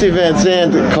Little Steve Van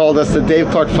Zandt called us the Dave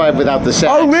Clark 5 without the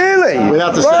sax. Oh, really?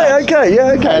 Without the right, sax. Okay,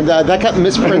 yeah, okay. And that got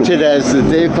misprinted as the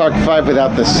Dave Clark 5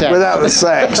 without the sax. Without the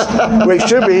sax, which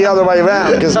should be the other way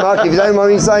around. Because Mark, if you don't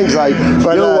mind me saying so,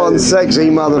 you're one sexy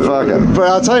motherfucker. But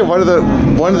I'll tell you, one of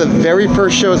the very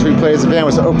first shows we played as a band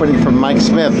was opening for Mike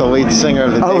Smith, the lead singer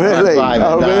of the Dave Clark 5.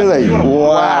 Oh, really?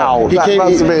 Wow. That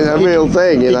must have been a real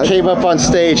thing, you know. He came up on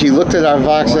stage, he looked at our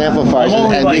Vox amplifiers,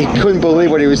 and he couldn't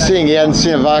believe what he was seeing. He hadn't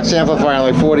seen a Vox amplifier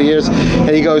in like 40 years. And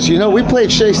he goes, you know, we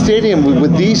played Shea Stadium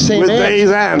with these same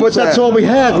amps. But that's all we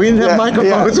had. We didn't have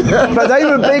microphones. Yeah. But they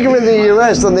were bigger in the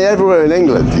US than they ever were in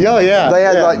England. Oh, yeah. They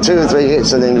had like 2 or 3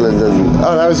 hits in England.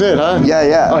 Oh, that was it, huh?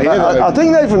 Yeah. Oh, I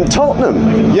think they're from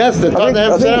Tottenham. Yes, the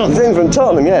Tottenham Sound. I think from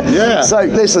Tottenham, yeah. So,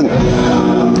 listen,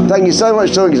 thank you so much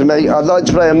for talking to me. I'd like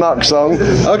to play a Muck song.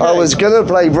 Okay. I was going to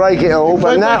play Break It All,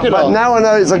 but now I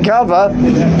know it's a cover.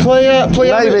 Play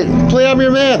I'm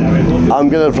Your Man. I'm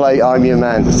going to play I'm Your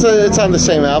Man. So it's on the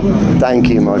same album. Thank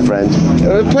you, my friend.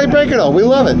 Play Break It All. We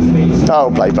love it.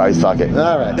 I'll play both. Fuck it.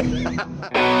 All right.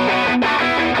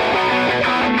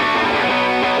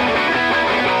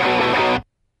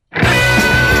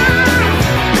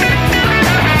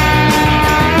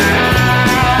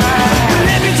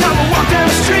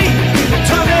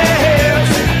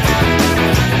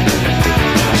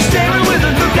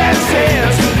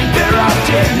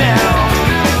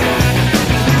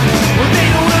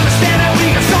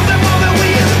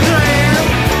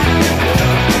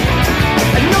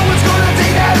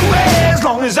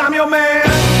 I'm your man.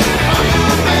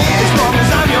 As long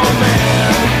as I'm your man.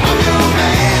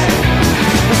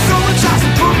 Someone tries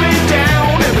to put me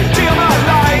down every day of my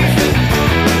life.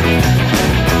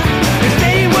 It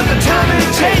ain't what the time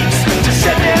it takes to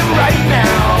set them right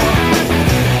now.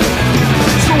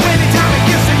 So anytime it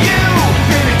gets to you,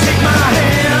 baby, take my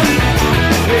hand.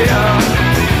 Yeah.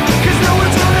 'Cause no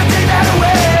one's gonna take that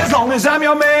away. As long as I'm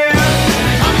your man.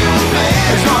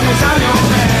 As long as I'm your man.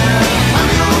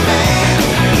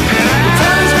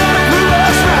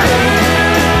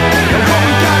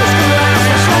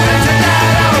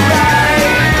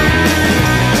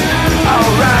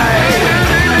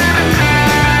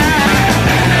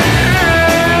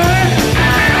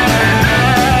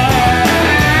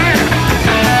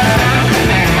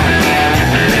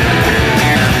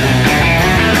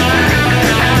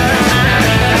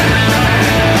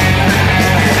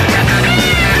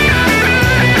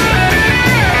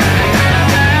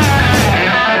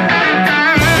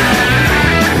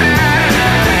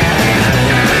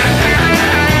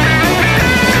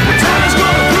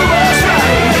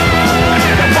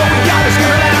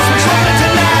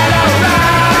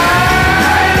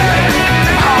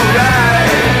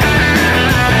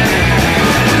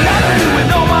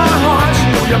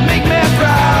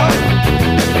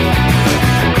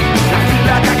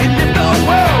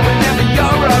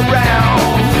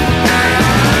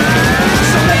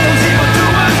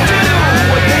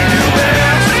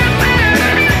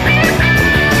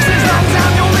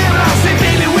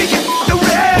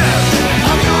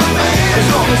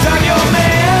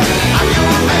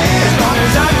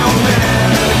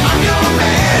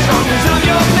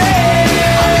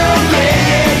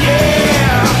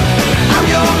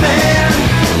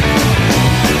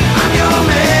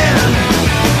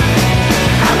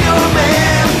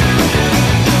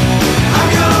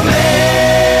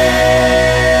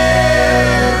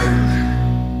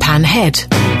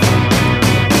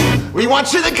 We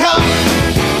want you to come.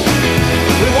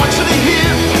 We want you to hear.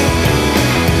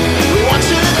 We want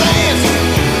you to dance.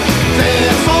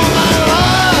 Dance all night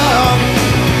long.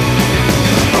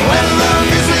 When the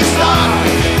music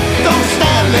starts, don't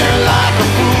stand there like a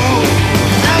fool.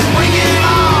 And bring it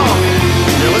on.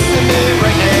 You listen to me,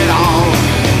 bring it on.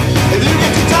 If you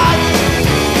get too tight,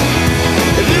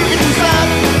 if you get too sad,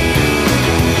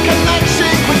 cannot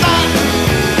shake with that.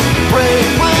 Break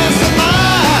plans tonight.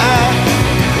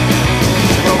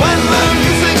 But when the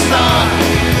music starts,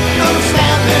 don't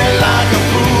stand there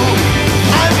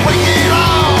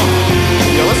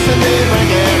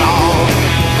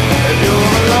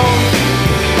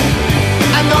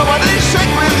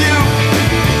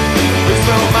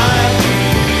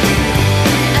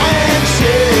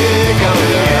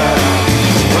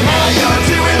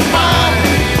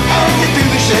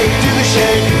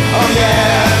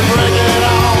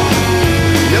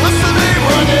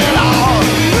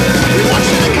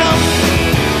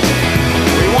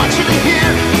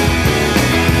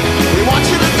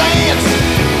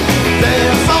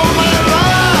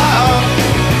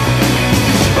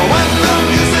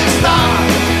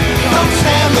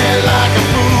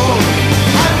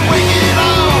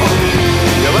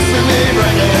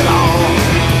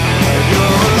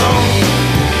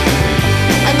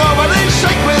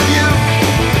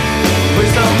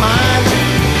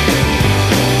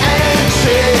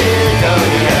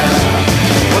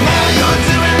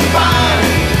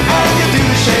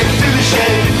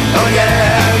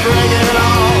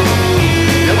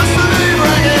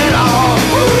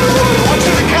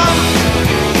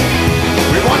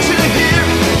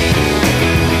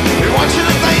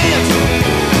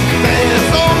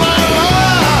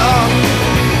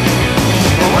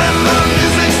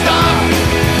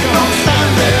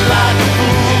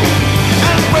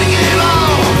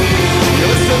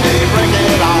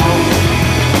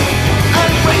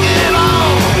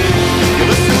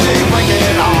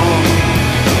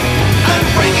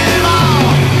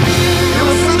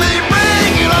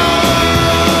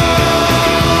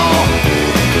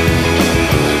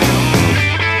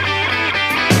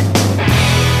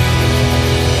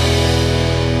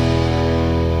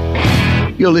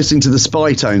You're listening to the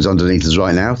Spy Tones underneath us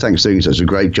right now. Thanks for doing such a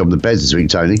great job on the beds this week,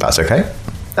 Tony. That's okay.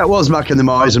 That was Muck and the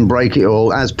Myers and Break It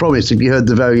All. As promised, if you heard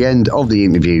the very end of the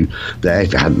interview there,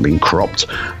 if it hadn't been cropped,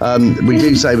 we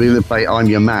do say we're going to play I'm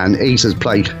Your Man. He says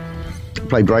play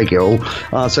Break It All.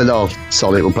 I said, oh,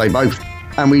 solid, we'll play both.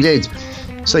 And we did.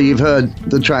 So you've heard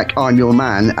the track I'm Your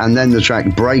Man and then the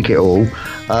track Break It All.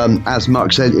 As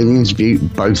Muck said in the interview,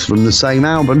 both from the same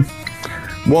album.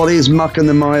 What is Muck and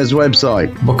the Myers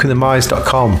website?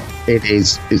 muckandthemyers.com. It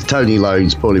is. It's Tony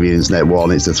Loads, Paul of the Internet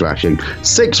 1. It's a thrashing.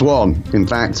 6-1, in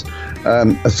fact.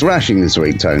 A thrashing this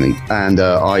week, Tony. And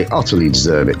I utterly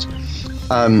deserve it.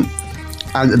 And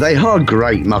they are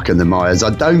great, Muck and the Myers.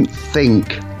 I don't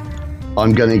think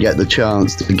I'm going to get the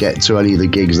chance to get to any of the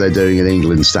gigs they're doing in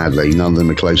England, sadly. None of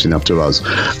them are close enough to us.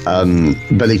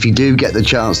 But if you do get the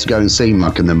chance to go and see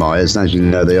Muck and the Myers, and as you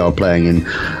know, they are playing in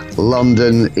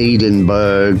London,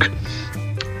 Edinburgh,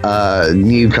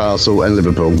 Newcastle and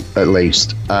Liverpool, at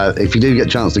least. If you do get a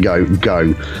chance to go.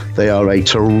 They are a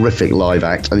terrific live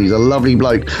act, and he's a lovely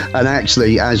bloke. And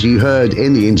actually, as you heard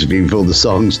in the interview for the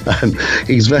songs,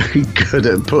 he's very good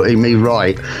at putting me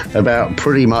right about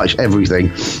pretty much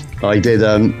everything. I did.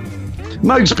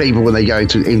 Most people, when they go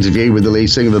to an interview with the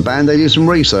lead singer of a band, they do some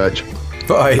research.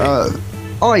 Right.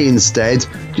 I instead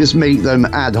just meet them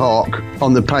ad hoc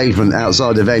on the pavement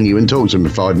outside a venue and talk to them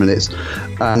for 5 minutes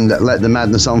and let the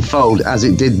madness unfold as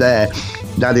it did there.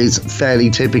 That is fairly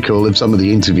typical of some of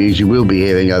the interviews you will be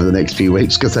hearing over the next few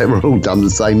weeks because they were all done the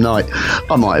same night.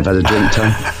 I might have had a drink,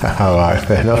 Tom. All right,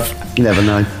 fair enough. You never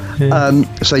know.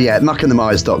 So yeah,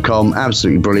 muckandthemyers.com,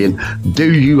 absolutely brilliant.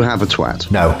 Do you have a twat?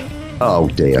 No. Oh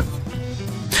dear.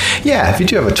 Yeah, if you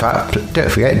do have a twat, don't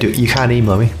forget, you can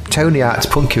email me,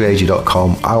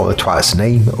 tony@punkyradio.com. I want the twat's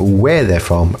name, where they're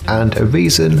from, and a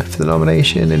reason for the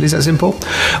nomination. It is that simple.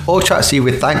 Or twats to you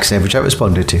with thanks and which I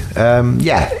responded to.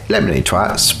 Yeah, let me know your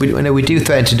twats. We do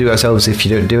threaten to do ourselves if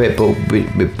you don't do it, but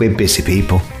we're busy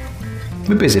people.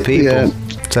 We're busy people. Yeah.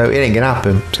 So it ain't going to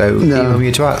happen. So email me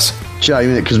your twats. Shame,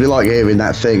 innit? Because we like hearing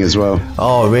that thing as well.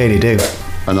 Oh, I really do.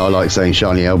 And I like saying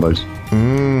shiny elbows.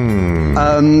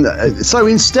 So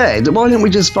instead, why don't we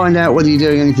just find out whether you're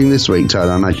doing anything this week, Tony?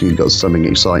 I imagine you've got something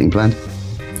exciting planned.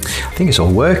 I think it's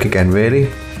all work again, really.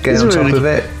 Getting on top of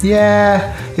it.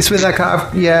 Yeah, it's with that kind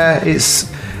of, it's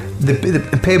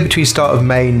the period between start of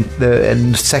May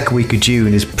and second week of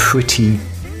June is pretty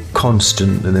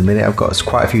constant in the minute. I've got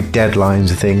quite a few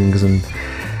deadlines of things, and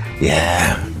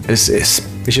yeah, it's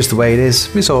just the way it is.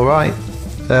 It's all right.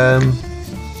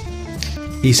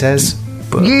 He says.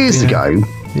 But, years ago,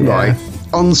 right,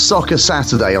 on Soccer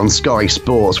Saturday on Sky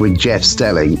Sports with Jeff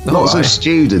Stelling, lots of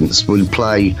students would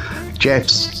play Jeff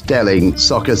Stelling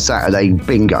Soccer Saturday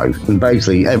bingo, and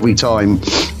basically every time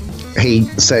he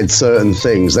said certain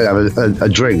things, they'd have a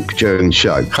drink during the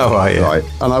show. Right.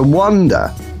 And I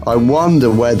wonder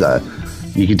whether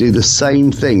you could do the same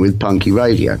thing with Punky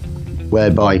Radio,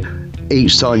 whereby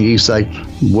each time you say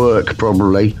work,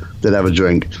 probably they'd have a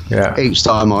drink. Yeah. Each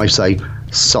time I say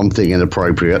something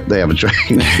inappropriate, they have a drink.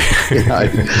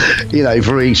 you know,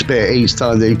 for each bit, each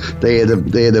time they hear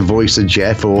the voice of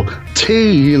Jeff or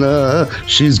Tina,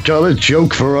 she's got a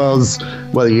joke for us.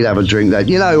 Well, you'd have a drink then.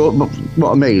 You know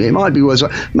what I mean? It might be worse.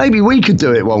 Maybe we could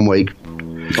do it one week,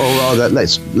 or rather,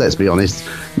 let's be honest.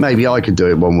 Maybe I could do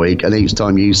it one week, and each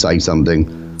time you say something,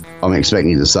 I'm expecting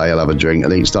you to say I'll have a drink,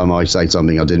 and each time I say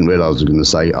something I didn't realise I was going to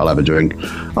say I'll have a drink,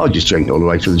 I'll just drink all the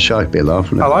way through the show. Be a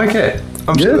laugh. I like it.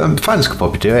 Fans could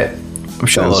probably do it. I'm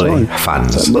sure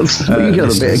fans. You get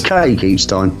a bit of cake each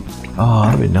time. Oh,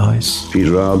 that'd be nice. If you'd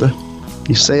rather.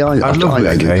 You see, I love a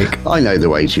bit of cake. I know the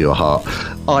way to your heart.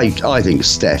 I think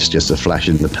Steph's just a flash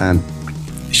in the pan.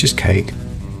 It's just cake.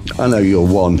 I know your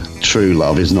one true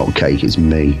love is not cake, it's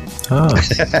me. Oh.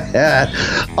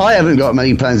 I haven't got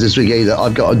many plans this week either.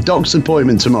 I've got a doctor's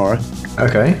appointment tomorrow.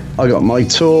 Okay. I got my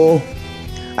tour.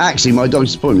 Actually, my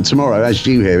doctor's appointment tomorrow, as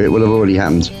you hear it, will have already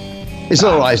happened. It's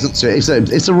all right.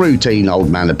 It's a routine old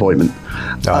man appointment.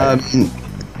 And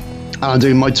I'm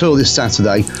doing my tour this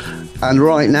Saturday. And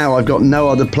right now, I've got no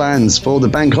other plans for the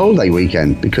bank holiday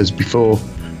weekend, because before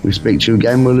we speak to you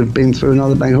again, we'll have been through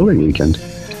another bank holiday weekend.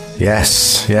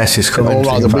 Yes, it's coming. Or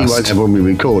rather, we won't have when we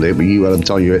record it, but you will have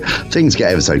time. Things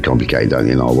get ever so complicated, don't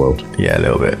they, in our world? Yeah, a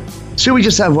little bit. Shall we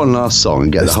just have one last song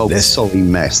and get the whole sorry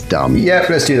mess done? Yeah,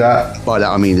 let's do that. By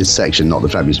that I mean this section, not the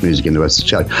fabulous music in the rest of the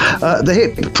show. The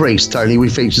Hip Priest, Tony, we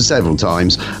featured several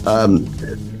times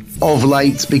of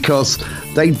late, because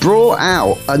they brought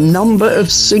out a number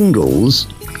of singles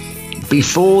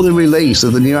before the release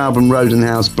of the new album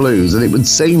Rodenhouse Blues, and it would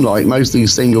seem like most of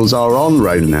these singles are on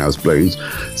Rodenhouse Blues,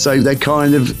 so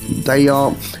they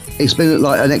are It's been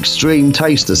like an extreme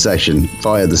taster session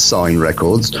via the Sign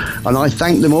Records, and I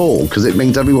thank them all because it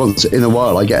means every once in a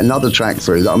while I get another track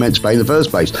through that I meant to play in the first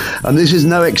place, and this is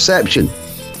no exception.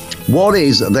 What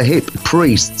is the Hip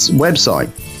Priest's website?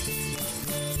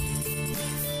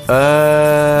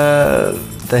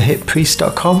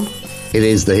 thehitpriest.com. It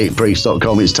is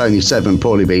thehitpriest.com. It's Tony 7,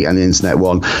 Paulie B, and Internet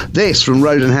 1. This from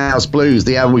Roden House Blues,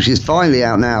 the album which is finally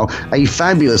out now. A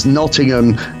fabulous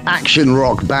Nottingham action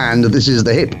rock band. This is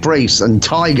the Hip Priest and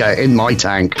Tiger in My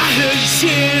Tank. I heard you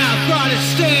saying I thought it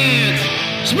stand.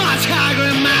 It's my tiger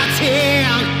in my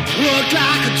tank. Look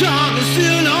like a dog and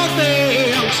still no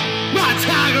things. My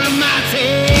tiger in my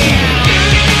tank.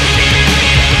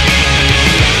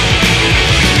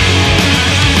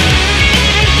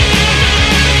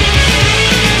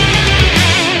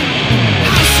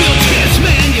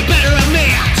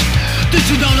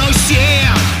 You don't know shit.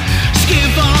 Skin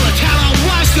full of talent,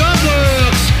 watch the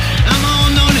books. I'm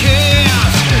on his.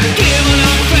 Giving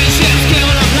up friendships,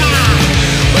 giving up life.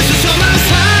 Wasting so much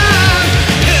time.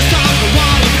 Pissed off the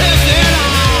wall and pissed it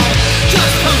off.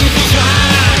 Just punky for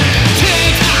trying.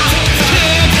 Tick-tock,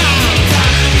 tick-tock.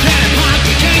 Can't pop,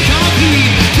 you can't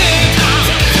compete. Tick-tock,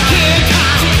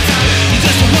 tick-tock. You're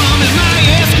just a woman, my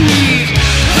ass squeeze.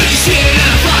 Put your shit in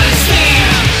a front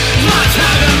stand. My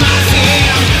time and my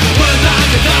team.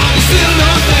 Still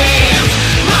no things,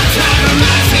 my time and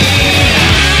my team.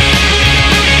 My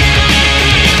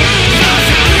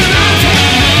time and my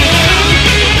team.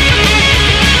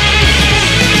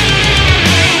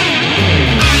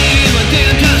 I am a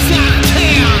dentist out of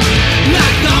town,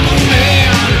 like number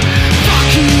man. Fuck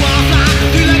you off like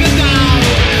a three-legged dog.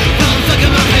 Don't fuck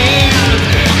in my pan.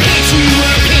 I'll hit you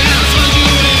again, I'll send you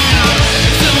in.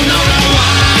 Still know no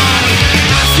one.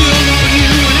 I still know you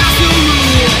and I still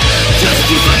rule. Just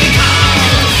you fucking call.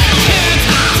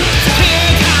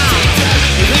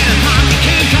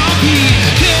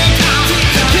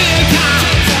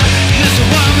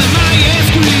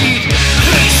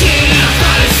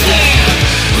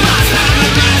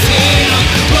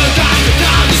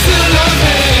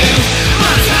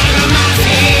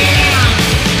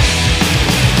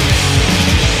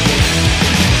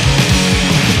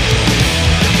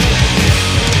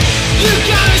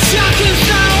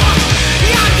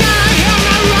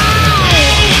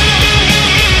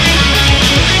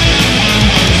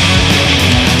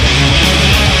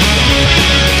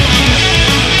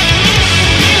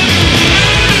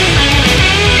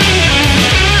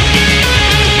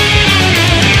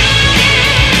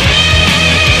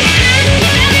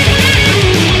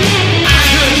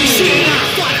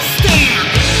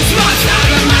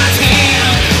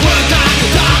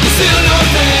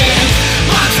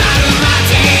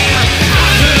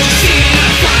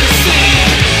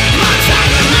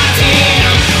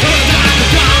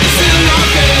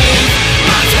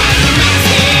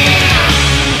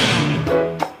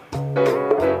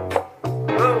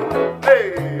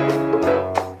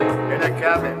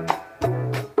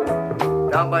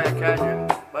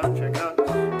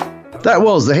 That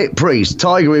was the Hip Priest,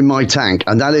 Tiger in My Tank,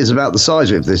 and that is about the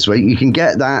size of it this week. You can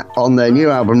get that on their new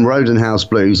album, Roden House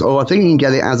Blues, or I think you can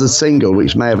get it as a single,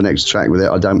 which may have an extra track with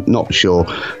it. Not sure.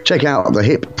 Check out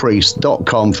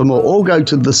thehippriest.com for more, or go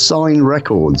to The Sign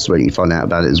Records where you can find out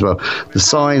about it as well. The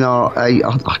Sign are I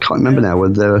can't remember now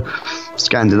whether they're a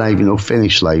Scandinavian or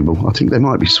Finnish label. I think they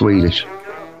might be Swedish.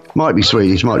 Might be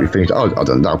Swedish, might be Finnish. Oh, I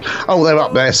don't know. Oh, they're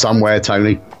up there somewhere,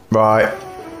 Tony. Right.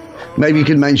 Maybe you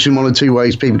can mention one or two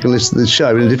ways people can listen to the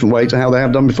show in a different way to how they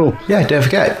have done before. Yeah, don't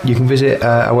forget, you can visit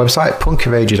our website,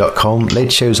 punkyradio.com.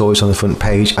 Latest show's always on the front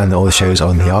page, and all the shows are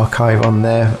on the archive on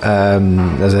there.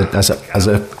 As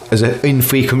an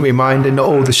infrequent reminder, not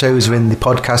all the shows are in the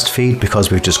podcast feed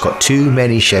because we've just got too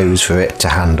many shows for it to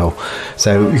handle.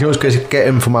 So you can always go to get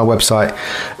them from our website.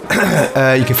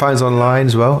 You can find us online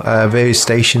as well. Various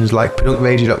stations like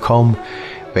punkyradio.com,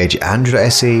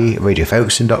 radioandrew.se,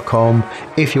 radiofolkson.com.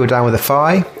 If you were down with a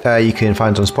Fi, you can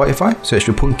find us on Spotify. Search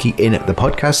for Punky in the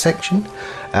podcast section.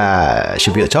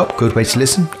 Should be at the top. Good way to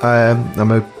listen.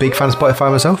 I'm a big fan of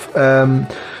Spotify myself.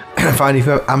 Finally, if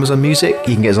you have Amazon Music,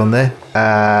 you can get us on there,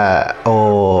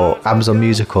 or Amazon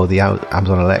Music, or the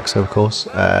Amazon Alexa, of course.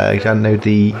 You can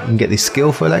get the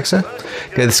skill for Alexa.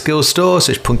 Go to the skill store,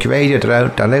 search Punky Radio,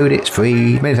 download it, it's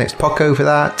free. Many thanks to Poco for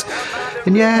that.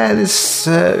 And yeah, this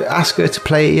ask her to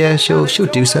play it. Yeah, she'll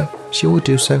do so. She will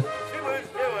do so.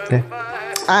 Yeah.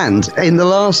 And in the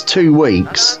last 2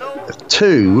 weeks,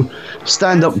 2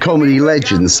 stand-up comedy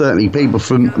legends, certainly people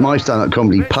from my stand-up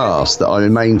comedy past that I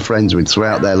remain friends with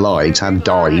throughout their lives, have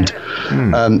died.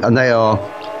 And they are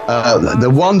the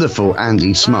wonderful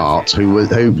Andy Smart,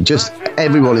 who just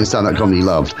everyone in stand-up comedy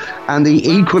loved, and the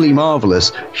equally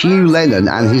marvellous Hugh Lennon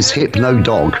and his Hypno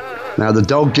dog. Now, the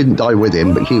dog didn't die with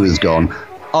him, but Hugh is gone.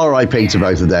 R.I.P. to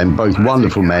both of them, both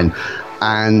wonderful men.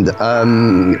 And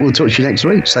we'll talk to you next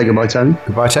week. Say goodbye, Tony.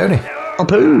 Goodbye, Tony.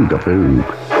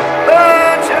 Apoo.